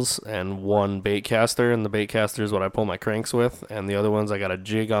 spinner reels and 1 bait caster, and the bait caster is what I pull my cranks with, and the other ones I got a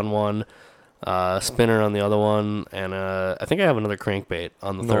jig on one, spinner on the other one, and I think I have another crankbait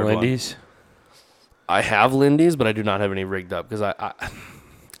on the third Lindy's? one. I have Lindy's, but I do not have any rigged up because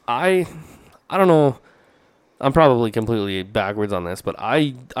I don't know. I'm probably completely backwards on this, but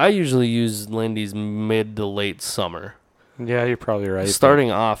I usually use Lindy's mid to late summer. Yeah, you're probably right. Starting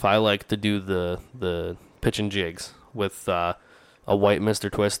off, I like to do the pitch and jigs with a white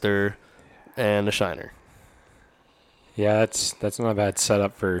Mr. Twister and a shiner. Yeah, that's not a bad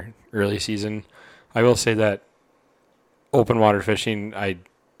setup for early season. I will say that open water fishing, I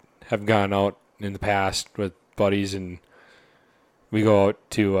have gone out in the past with buddies, and we go out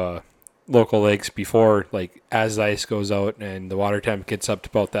to local lakes before, as the ice goes out and the water temp gets up to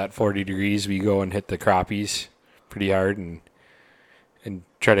about that 40 degrees, we go and hit the crappies pretty hard and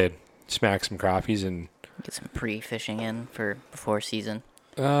try to smack some crappies and get some pre-fishing in for before season.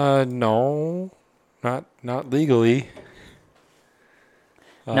 No, not legally.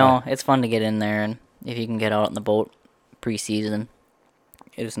 No, it's fun to get in there, and if you can get out in the boat pre-season,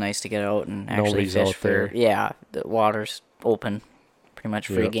 it is nice to get out and actually fish there. Yeah, the water's open. Pretty much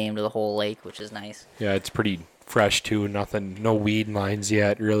free game to the whole lake, which is nice. Yeah, it's pretty fresh too. No weed lines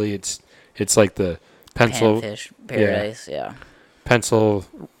yet. Really, it's like the pencil panfish paradise. Yeah, pencil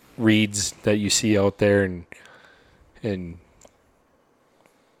reeds that you see out there, and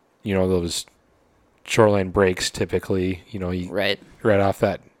those shoreline breaks typically. right off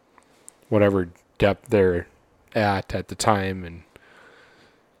that whatever depth they're at the time, and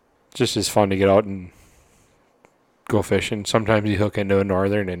just as fun to get out and go fishing. Sometimes you hook into a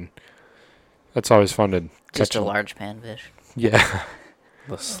northern, and that's always fun to just a large panfish. Yeah.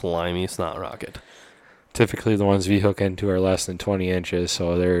 The slimy snot rocket. Typically the ones we hook into are less than 20 inches,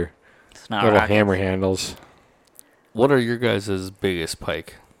 so they're little rockets. Hammer handles. What are your guys' biggest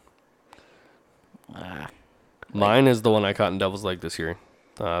pike? Mine is the one I caught in Devil's Lake this year.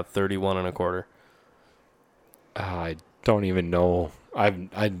 31 and a quarter. I don't even know.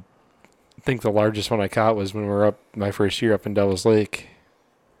 I think the largest one I caught was when we were up my first year up in Devil's Lake.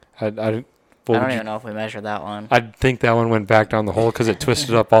 I don't even know if we measured that one. I think that one went back down the hole because it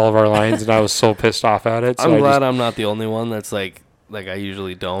twisted up all of our lines, and I was so pissed off at it. So I'm glad I'm not the only one that's like I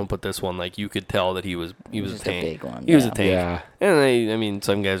usually don't, but this one, you could tell that he was a tank. A big one. He was a tank. Yeah. And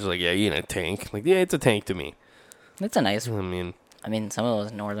some guys are like, yeah, you ain't a tank. Yeah, it's a tank to me. It's a nice one. I mean, some of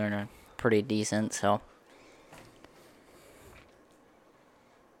those northern are pretty decent, so.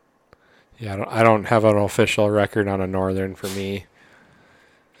 Yeah, I don't have an official record on a northern for me.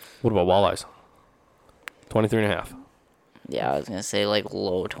 What about walleyes? 23 and a half. Yeah, I was gonna say like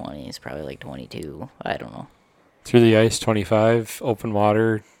low 20s, probably like 22. I don't know. Through the ice, 25. Open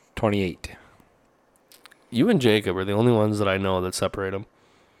water, 28. You and Jacob are the only ones that I know that separate them.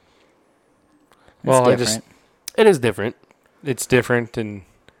 Well, it is different. It's different, and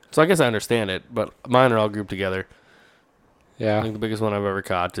so I guess I understand it, but mine are all grouped together. Yeah. I think the biggest one I've ever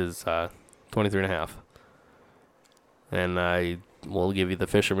caught is 23 and a half. And I will give you the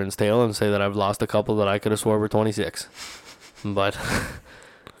fisherman's tale and say that I've lost a couple that I could have swore were 26. But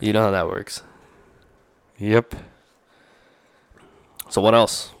you know how that works. Yep. So what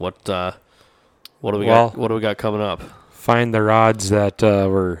else? What do we got? What do we got coming up? Find the rods that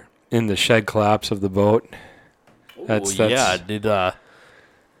were in the shed collapse of the boat. That's yeah.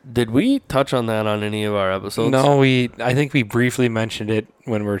 Did we touch on that on any of our episodes? No, I think we briefly mentioned it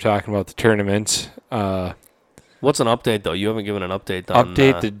when we were talking about the tournaments. What's an update, though? You haven't given an update on...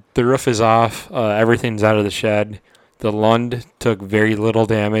 the roof is off. Everything's out of the shed. The Lund took very little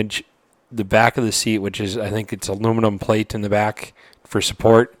damage. The back of the seat, which is, I think it's aluminum plate in the back for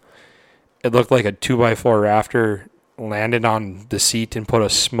support, it looked like a 2x4 rafter landed on the seat and put a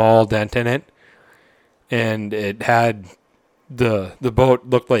small dent in it. And it had... The boat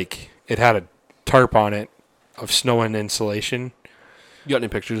looked like it had a tarp on it of snow and insulation. You got any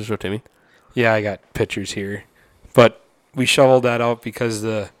pictures to show Timmy? Yeah, I got pictures here. But we shoveled that out because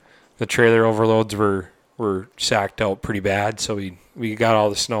the trailer overloads were sacked out pretty bad. So we got all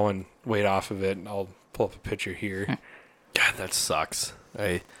the snow and weight off of it. And I'll pull up a picture here. God, that sucks.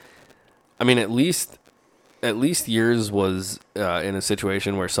 I mean, at least yours was in a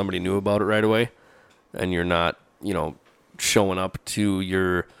situation where somebody knew about it right away, and you're not, showing up to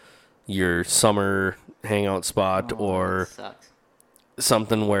your summer hangout spot or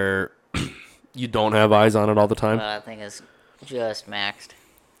something where you don't have eyes on it all the time. I think it's just maxed.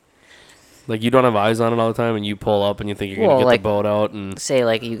 Like, you don't have eyes on it all the time, and you pull up and you think you're going to get the boat out. And say,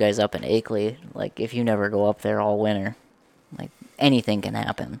 like, you guys up in Akeley, like, if you never go up there all winter, like, anything can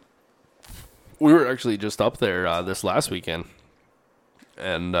happen. We were actually just up there this last weekend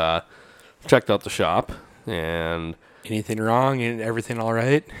and checked out the shop. And anything wrong and everything all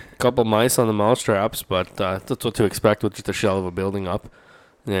right? A couple mice on the mouse traps, but that's what to expect with just a shell of a building up.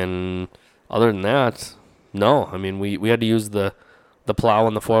 And other than that, no. I mean, we had to use the plow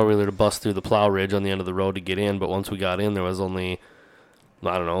on the four-wheeler to bust through the plow ridge on the end of the road to get in, but once we got in, there was only,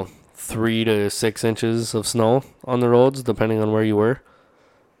 3 to 6 inches of snow on the roads, depending on where you were.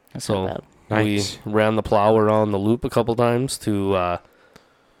 That's not bad. Nice. We ran the plow around the loop a couple times to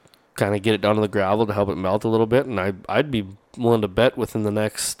kind of get it down to the gravel to help it melt a little bit, and I'd be willing to bet within the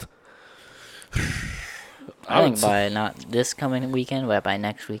next... I think by not this coming weekend, but by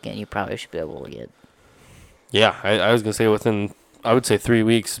next weekend, you probably should be able to get... Yeah, I was going to say within, I would say 3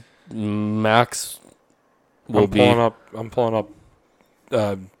 weeks, max will be... I'm pulling up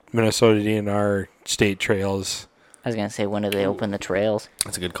Minnesota DNR state trails. I was going to say, when do they open the trails?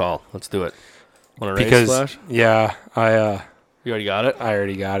 That's a good call. Let's do it. Want to race, Flash? Yeah, you already got it? I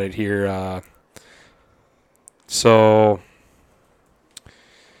already got it here.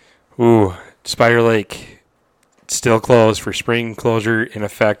 Spider Lake still closed for spring closure in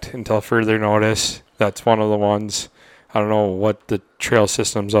effect until further notice. That's one of the ones. I don't know what the trail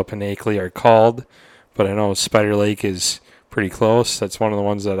systems up in Akeley are called, but I know Spider Lake is pretty close. That's one of the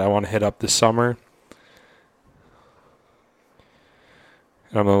ones that I want to hit up this summer.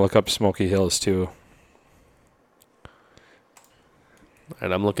 And I'm going to look up Smoky Hills too.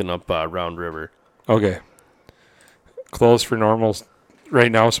 And I'm looking up Round River. Okay. Closed for normal.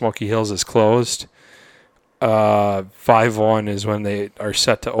 Right now, Smoky Hills is closed. 5/1 is when they are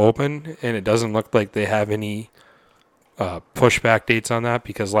set to open, and it doesn't look like they have any pushback dates on that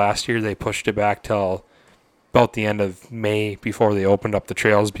because last year they pushed it back till about the end of May before they opened up the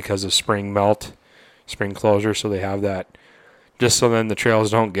trails because of spring closure, so they have that just so then the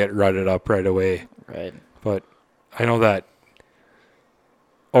trails don't get rutted up right away. Right. But I know that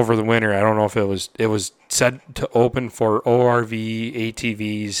over the winter, I don't know if it was set to open for ORV,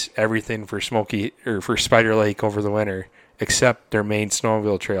 ATVs, everything for for Spider Lake over the winter, except their main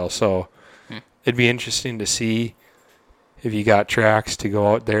snowmobile trail. So it'd be interesting to see if you got tracks to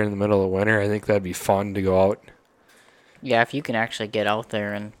go out there in the middle of winter. I think that'd be fun to go out. Yeah, if you can actually get out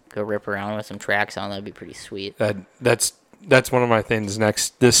there and go rip around with some tracks on, that'd be pretty sweet. That's one of my things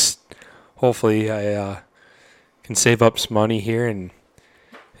next. Hopefully I can save up some money here and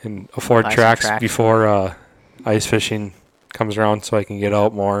afford tracks before ice fishing comes around so I can get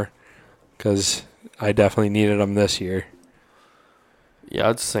out more because I definitely needed them this year.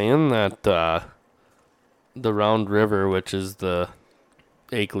 Yeah, it's saying that the Round River, which is the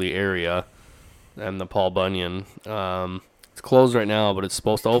Akeley area, and the Paul Bunyan, It's closed right now, but it's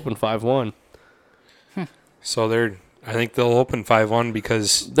supposed to open 5/1. So I think they'll open 5/1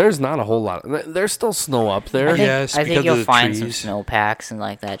 because there's not a whole lot. There's still snow up there. I think you'll find some snow packs in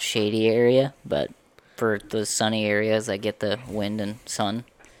like that shady area, but for the sunny areas that get the wind and sun,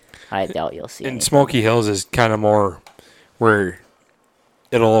 I doubt you'll see. And Smoky Hills is kind of more where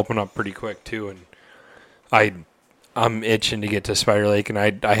it'll open up pretty quick too. And I'm itching to get to Spider Lake, and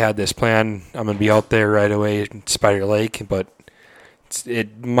I had this plan. I'm gonna be out there right away in Spider Lake, but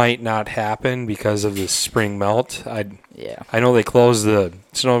it might not happen because of the spring melt. I know they closed the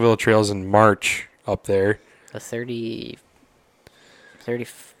Snowville trails in March up there. The 30.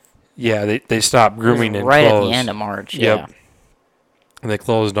 Yeah, they stopped grooming and right closed. At the end of March. Yep. Yeah. And they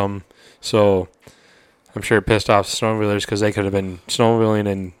closed them, so I'm sure it pissed off snowmobilers because they could have been snowmobiling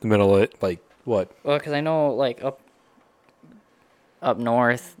in the middle of it. Like what? Well, because I know like up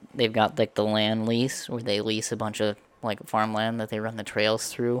north they've got like the land lease where they lease a bunch of like farmland that they run the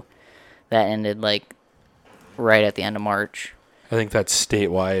trails through. That ended like right at the end of March. I think that's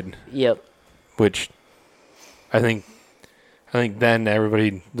statewide. Yep. Which I think then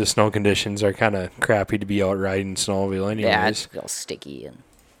the snow conditions are kind of crappy to be out riding snowmobile anyways. Yeah, it's all sticky and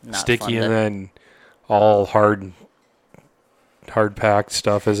not fun and then all hard packed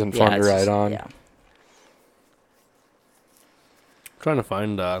stuff isn't fun to ride on. Yeah. Trying to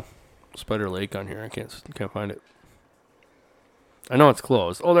find Spider Lake on here. I can't find it. I know it's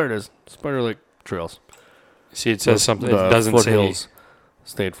closed. Oh, there it is. Spider Lake Trails. See, it says something. It doesn't Foothills say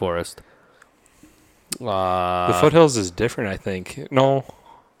State Forest. The Foothills is different, I think. No.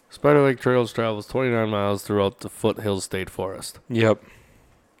 Spider Lake Trails travels 29 miles throughout the Foothills State Forest. Yep.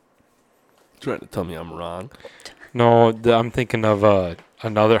 Trying to tell me I'm wrong. No, I'm thinking of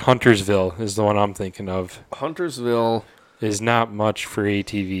another. Huntersville is the one I'm thinking of. Huntersville is not much for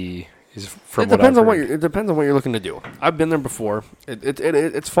ATV. It depends on what you're looking to do. I've been there before.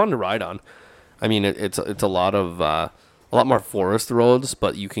 It's fun to ride on. I mean, it's a lot more forest roads,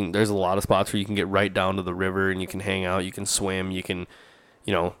 but there's a lot of spots where you can get right down to the river and you can hang out, you can swim, you can,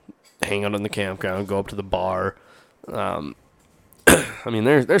 hang out in the campground, go up to the bar. I mean,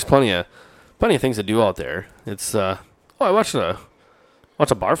 there's plenty of things to do out there. It's I watched a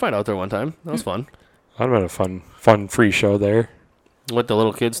bar fight out there one time. That was fun. That would have been a fun free show there. With the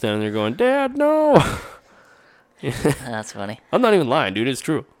little kids standing there going, "Dad, no." That's funny. I'm not even lying, dude. It's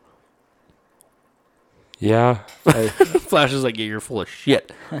true. Yeah. Flash is like, yeah, you're full of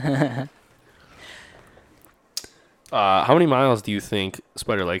shit. How many miles do you think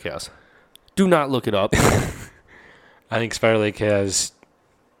Spider Lake has? Do not look it up. I think Spider Lake has,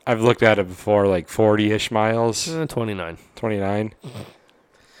 I've looked at it before, like 40-ish miles. 29. 29.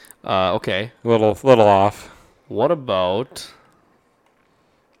 Okay. Little off. What about...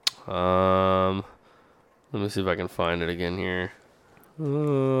 let me see if I can find it again here.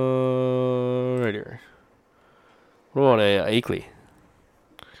 Right here. What about Akeley?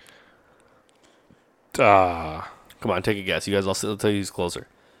 Come on, take a guess. You guys, I'll tell you who's closer.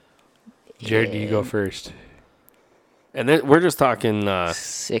 Jared, you go first. And then we're just talking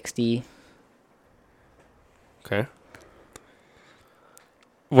 60. Okay.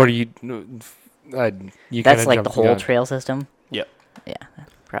 What are you? That's like the whole trail system. Yep. Yeah,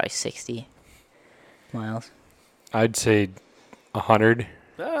 probably 60 miles. I'd say 100.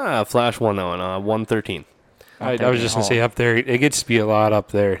 Flash won that one. 113. I was just gonna say up there, it gets to be a lot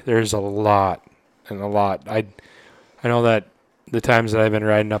up there. There's a lot and a lot. I know that the times that I've been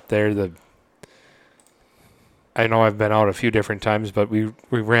riding up there, I know I've been out a few different times, but we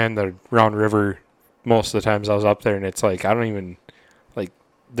ran the Round River most of the times I was up there, and it's like I don't even like.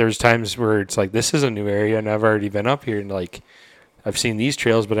 There's times where it's like this is a new area, and I've already been up here, and like I've seen these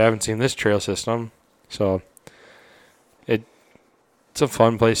trails, but I haven't seen this trail system. So it's a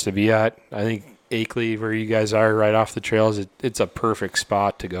fun place to be at. I think Akeley, where you guys are, right off the trails, it's a perfect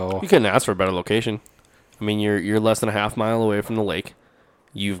spot to go. You couldn't ask for a better location. I mean, you're less than a half mile away from the lake.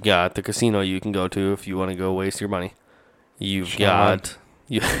 You've got the casino you can go to if you want to go waste your money. You've got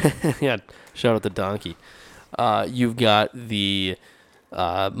yeah, shout out the donkey. You've got the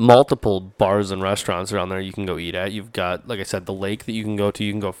multiple bars and restaurants around there you can go eat at. You've got, like I said, the lake that you can go to.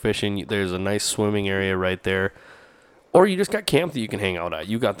 You can go fishing. There's a nice swimming area right there. Or you just got camp that you can hang out at.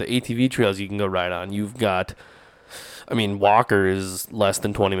 You got the ATV trails you can go ride on. You've got, I mean, Walker is less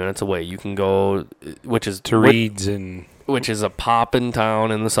than 20 minutes away. You can go, which is to Reeds which is a poppin'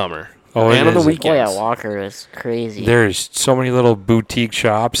 town in the summer. Oh, and on the weekends. Oh yeah, Walker is crazy. There's so many little boutique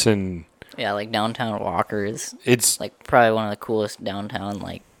shops and yeah, like downtown Walker is. It's like probably one of the coolest downtown.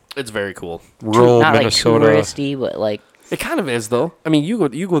 Like it's very cool. Rural not Minnesota. Like touristy, but like it kind of is though. I mean, you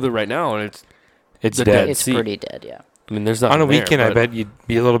go there right now and it's dead. It's pretty dead. Yeah. I mean, there's on a weekend. There, I bet you'd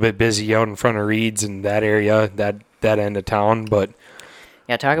be a little bit busy out in front of Reed's and that area, that end of town. But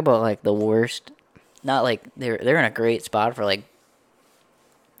yeah, talk about like the worst. Not like they're in a great spot for like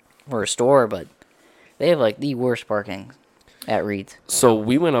for a store, but they have like the worst parking at Reed's. So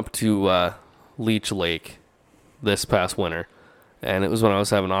we went up to Leech Lake this past winter, and it was when I was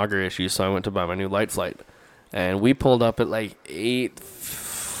having auger issues, so I went to buy my new light flight. And we pulled up at like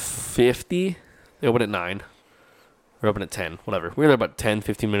 8:50. They opened at 9. We're open at 10, whatever. We were there about 10,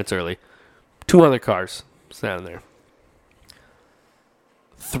 15 minutes early. 2 other cars standing there.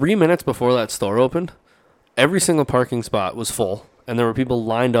 3 minutes before that store opened, every single parking spot was full, and there were people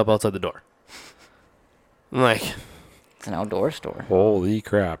lined up outside the door. I'm like... It's an outdoor store. Holy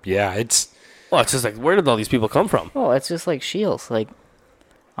crap. Yeah, it's... Well, it's just like, where did all these people come from? Oh, it's just like Shields. Like,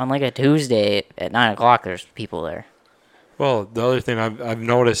 on like a Tuesday at 9 o'clock, there's people there. Well, the other thing I've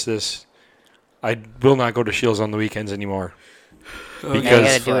noticed is I will not go to Shields on the weekends anymore.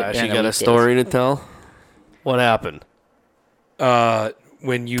 Because you got a story to tell? What happened?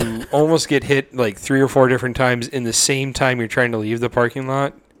 When you almost get hit like 3 or 4 different times in the same time you're trying to leave the parking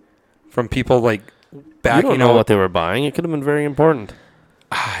lot from people like backing out. You don't know what they were buying. It could have been very important.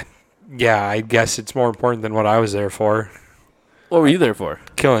 Yeah, I guess it's more important than what I was there for. What were you there for?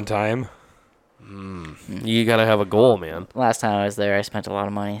 Killing time. You got to have a goal, man. Last time I was there, I spent a lot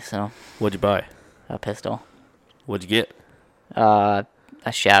of money, so... What'd you buy? A pistol. What'd you get? A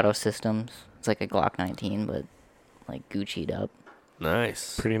Shadow Systems. It's like a Glock 19, but like Gucci'd up.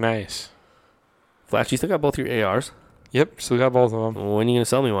 Nice. Pretty nice. Flash, you still got both your ARs? Yep, still got both of them. When are you going to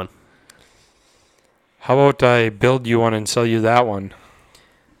sell me one? How about I build you one and sell you that one?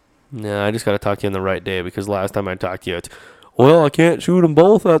 No, I just got to talk to you on the right day, because last time I talked to you, it's, well, I can't shoot them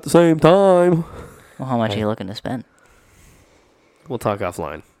both at the same time. Well, how much are you looking to spend? We'll talk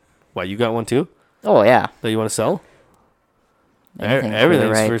offline. Why, you got one too? Oh, yeah. That you want to sell?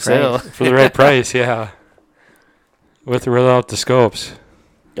 Everything's for sale. For the right price, yeah. With or without the scopes.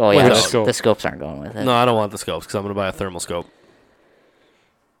 Oh, yeah. The scopes aren't going with it. No, I don't want the scopes, because I'm going to buy a thermal scope.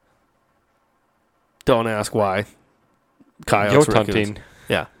 Don't ask why. Coyotes, Goat raccoons. hunting.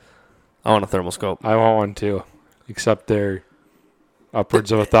 Yeah. I want a thermal scope. I want one too. Except they're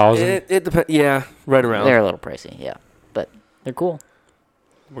upwards of 1,000. It depends. Yeah, right around. They're a little pricey, yeah. But they're cool.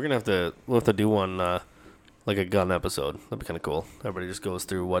 We'll have to do one like a gun episode. That'd be kind of cool. Everybody just goes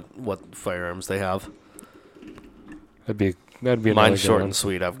through what firearms they have. That'd be mine's short and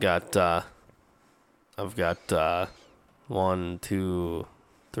sweet. I've got 1, 2,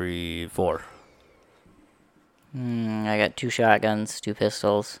 3, 4. I got 2 shotguns, 2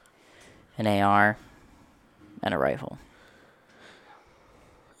 pistols, an AR, and a rifle.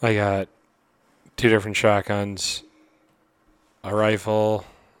 I got 2 different shotguns, a rifle,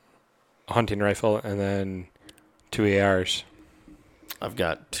 a hunting rifle, and then 2 ARs. I've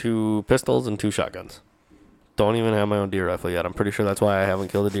got 2 pistols and 2 shotguns. Don't even have my own deer rifle yet. I'm pretty sure that's why I haven't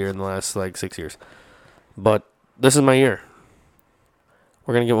killed a deer in the last 6 years. But this is my year.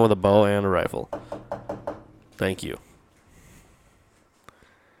 We're gonna get one with a bow and a rifle. Thank you.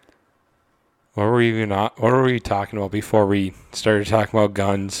 What were we talking about before we started talking about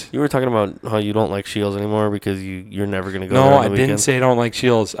guns? You were talking about how you don't like Shields anymore because you're never going to go there on the weekend. No, I didn't say I don't like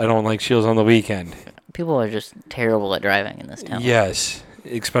Shields. I don't like Shields on the weekend. People are just terrible at driving in this town. Yes,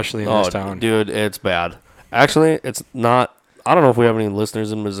 especially in this town. Dude, it's bad. Actually, it's not. I don't know if we have any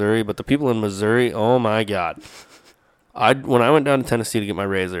listeners in Missouri, but the people in Missouri, oh my God. When I went down to Tennessee to get my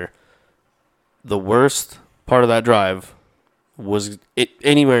razor, the worst part of that drive was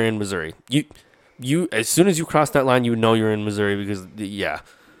anywhere in Missouri. You as soon as you cross that line, you know you're in Missouri because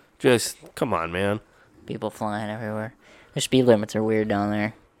just come on, man. People flying everywhere. The speed limits are weird down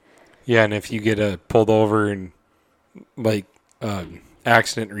there. Yeah, and if you get pulled over and like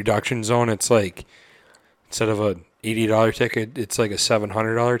accident reduction zone, it's like instead of a $80 ticket, it's like a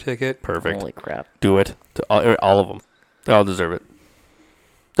 $700 ticket. Perfect. Holy crap! Do it to all of them. They all deserve it.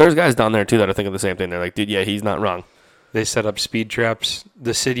 There's guys down there too that are thinking the same thing. They're like, dude, yeah, he's not wrong. They set up speed traps.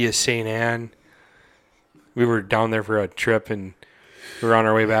 The city of St. Anne. We were down there for a trip, and we were on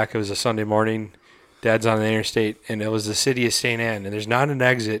our way back. It was a Sunday morning. Dad's on the interstate, and it was the city of St. Anne. And there's not an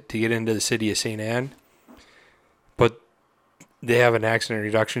exit to get into the city of St. Anne, but they have an accident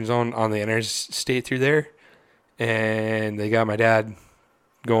reduction zone on the interstate through there. And they got my dad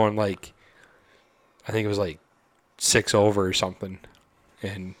going like, I think it was like 6 over or something.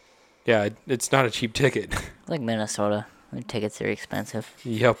 And yeah, it's not a cheap ticket. Like Minnesota. The tickets are expensive.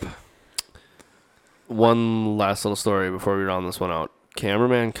 Yep. One last little story before we round this one out.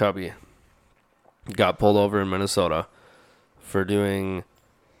 Cameraman Cubby got pulled over in Minnesota for doing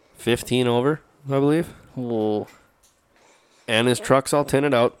 15 over, I believe. Ooh. And his truck's all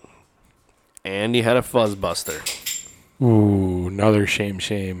tinted out. And he had a fuzz buster. Ooh, another shame.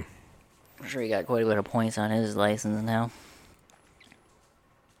 I'm sure he got quite a bit of points on his license now.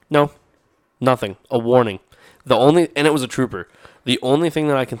 No, nothing. A warning. And it was a trooper. The only thing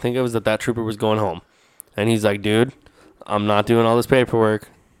that I can think of is that trooper was going home. And he's like, dude, I'm not doing all this paperwork.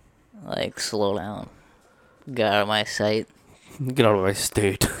 Like, slow down. Get out of my sight. Get out of my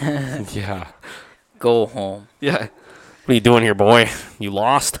state. Yeah. Go home. Yeah. What are you doing here, boy? You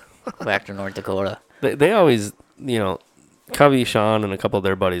lost? Back to North Dakota. They always, Cubby, Sean, and a couple of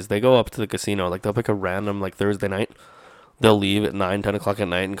their buddies, they go up to the casino. Like, they'll pick a random, Thursday night. They'll leave at 9, 10 o'clock at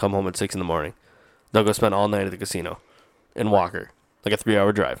night and come home at 6 in the morning. They'll go spend all night at the casino in Walker. Like a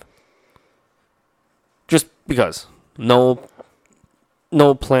 3-hour drive. Just because. No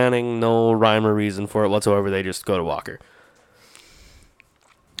planning, no rhyme or reason for it whatsoever. They just go to Walker.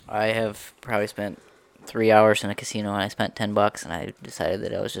 I have probably spent 3 hours in a casino and I spent $10 and I decided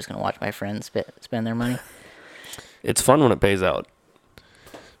that I was just going to watch my friends spend their money. It's fun when it pays out.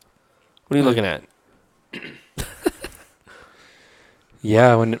 What are you looking at?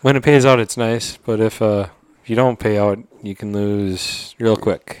 Yeah, when it pays out, it's nice. But if you don't pay out, you can lose real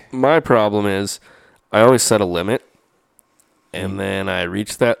quick. My problem is I always set a limit, and then I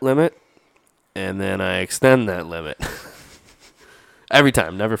reach that limit, and then I extend that limit. Every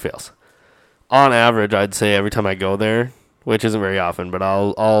time, never fails. On average, I'd say every time I go there, which isn't very often, but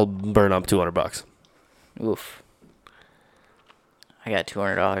I'll burn up $200. Oof. I got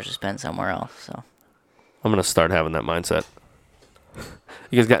 $200 to spend somewhere else, so. I'm going to start having that mindset.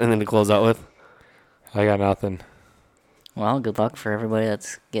 You guys got anything to close out with? I got nothing. Well, good luck for everybody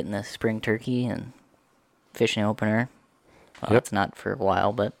that's getting the spring turkey and fishing opener. Well, Yep. It's not for a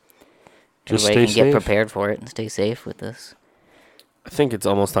while, but Just everybody stay can get safe. prepared for it and stay safe with this. I think it's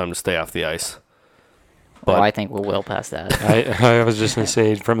almost time to stay off the ice. Well, But I think we're well past that. I was just going to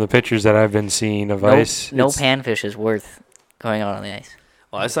say, from the pictures that I've been seeing of ice, No panfish is worth going out on the ice.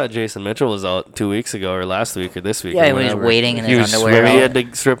 I saw Jason Mitchell was out 2 weeks ago, or last week, or this week. Yeah, or he was whatever. waiting in He his was underwear. He out. had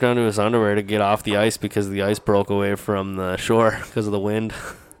to strip down to his underwear to get off the ice because the ice broke away from the shore because of the wind.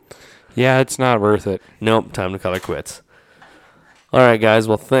 yeah, it's not worth it. Nope, time to call it quits. All right, guys.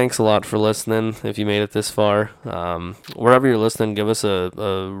 Well, thanks a lot for listening. If you made it this far, wherever you're listening, give us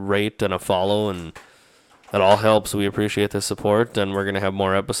a rate and a follow, and that all helps. We appreciate the support, and we're gonna have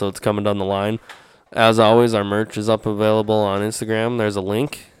more episodes coming down the line. As always, our merch is up available on Instagram. There's a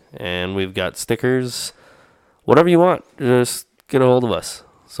link, and we've got stickers. Whatever you want, just get a hold of us.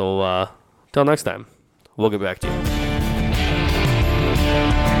 So, till next time, we'll get back to you.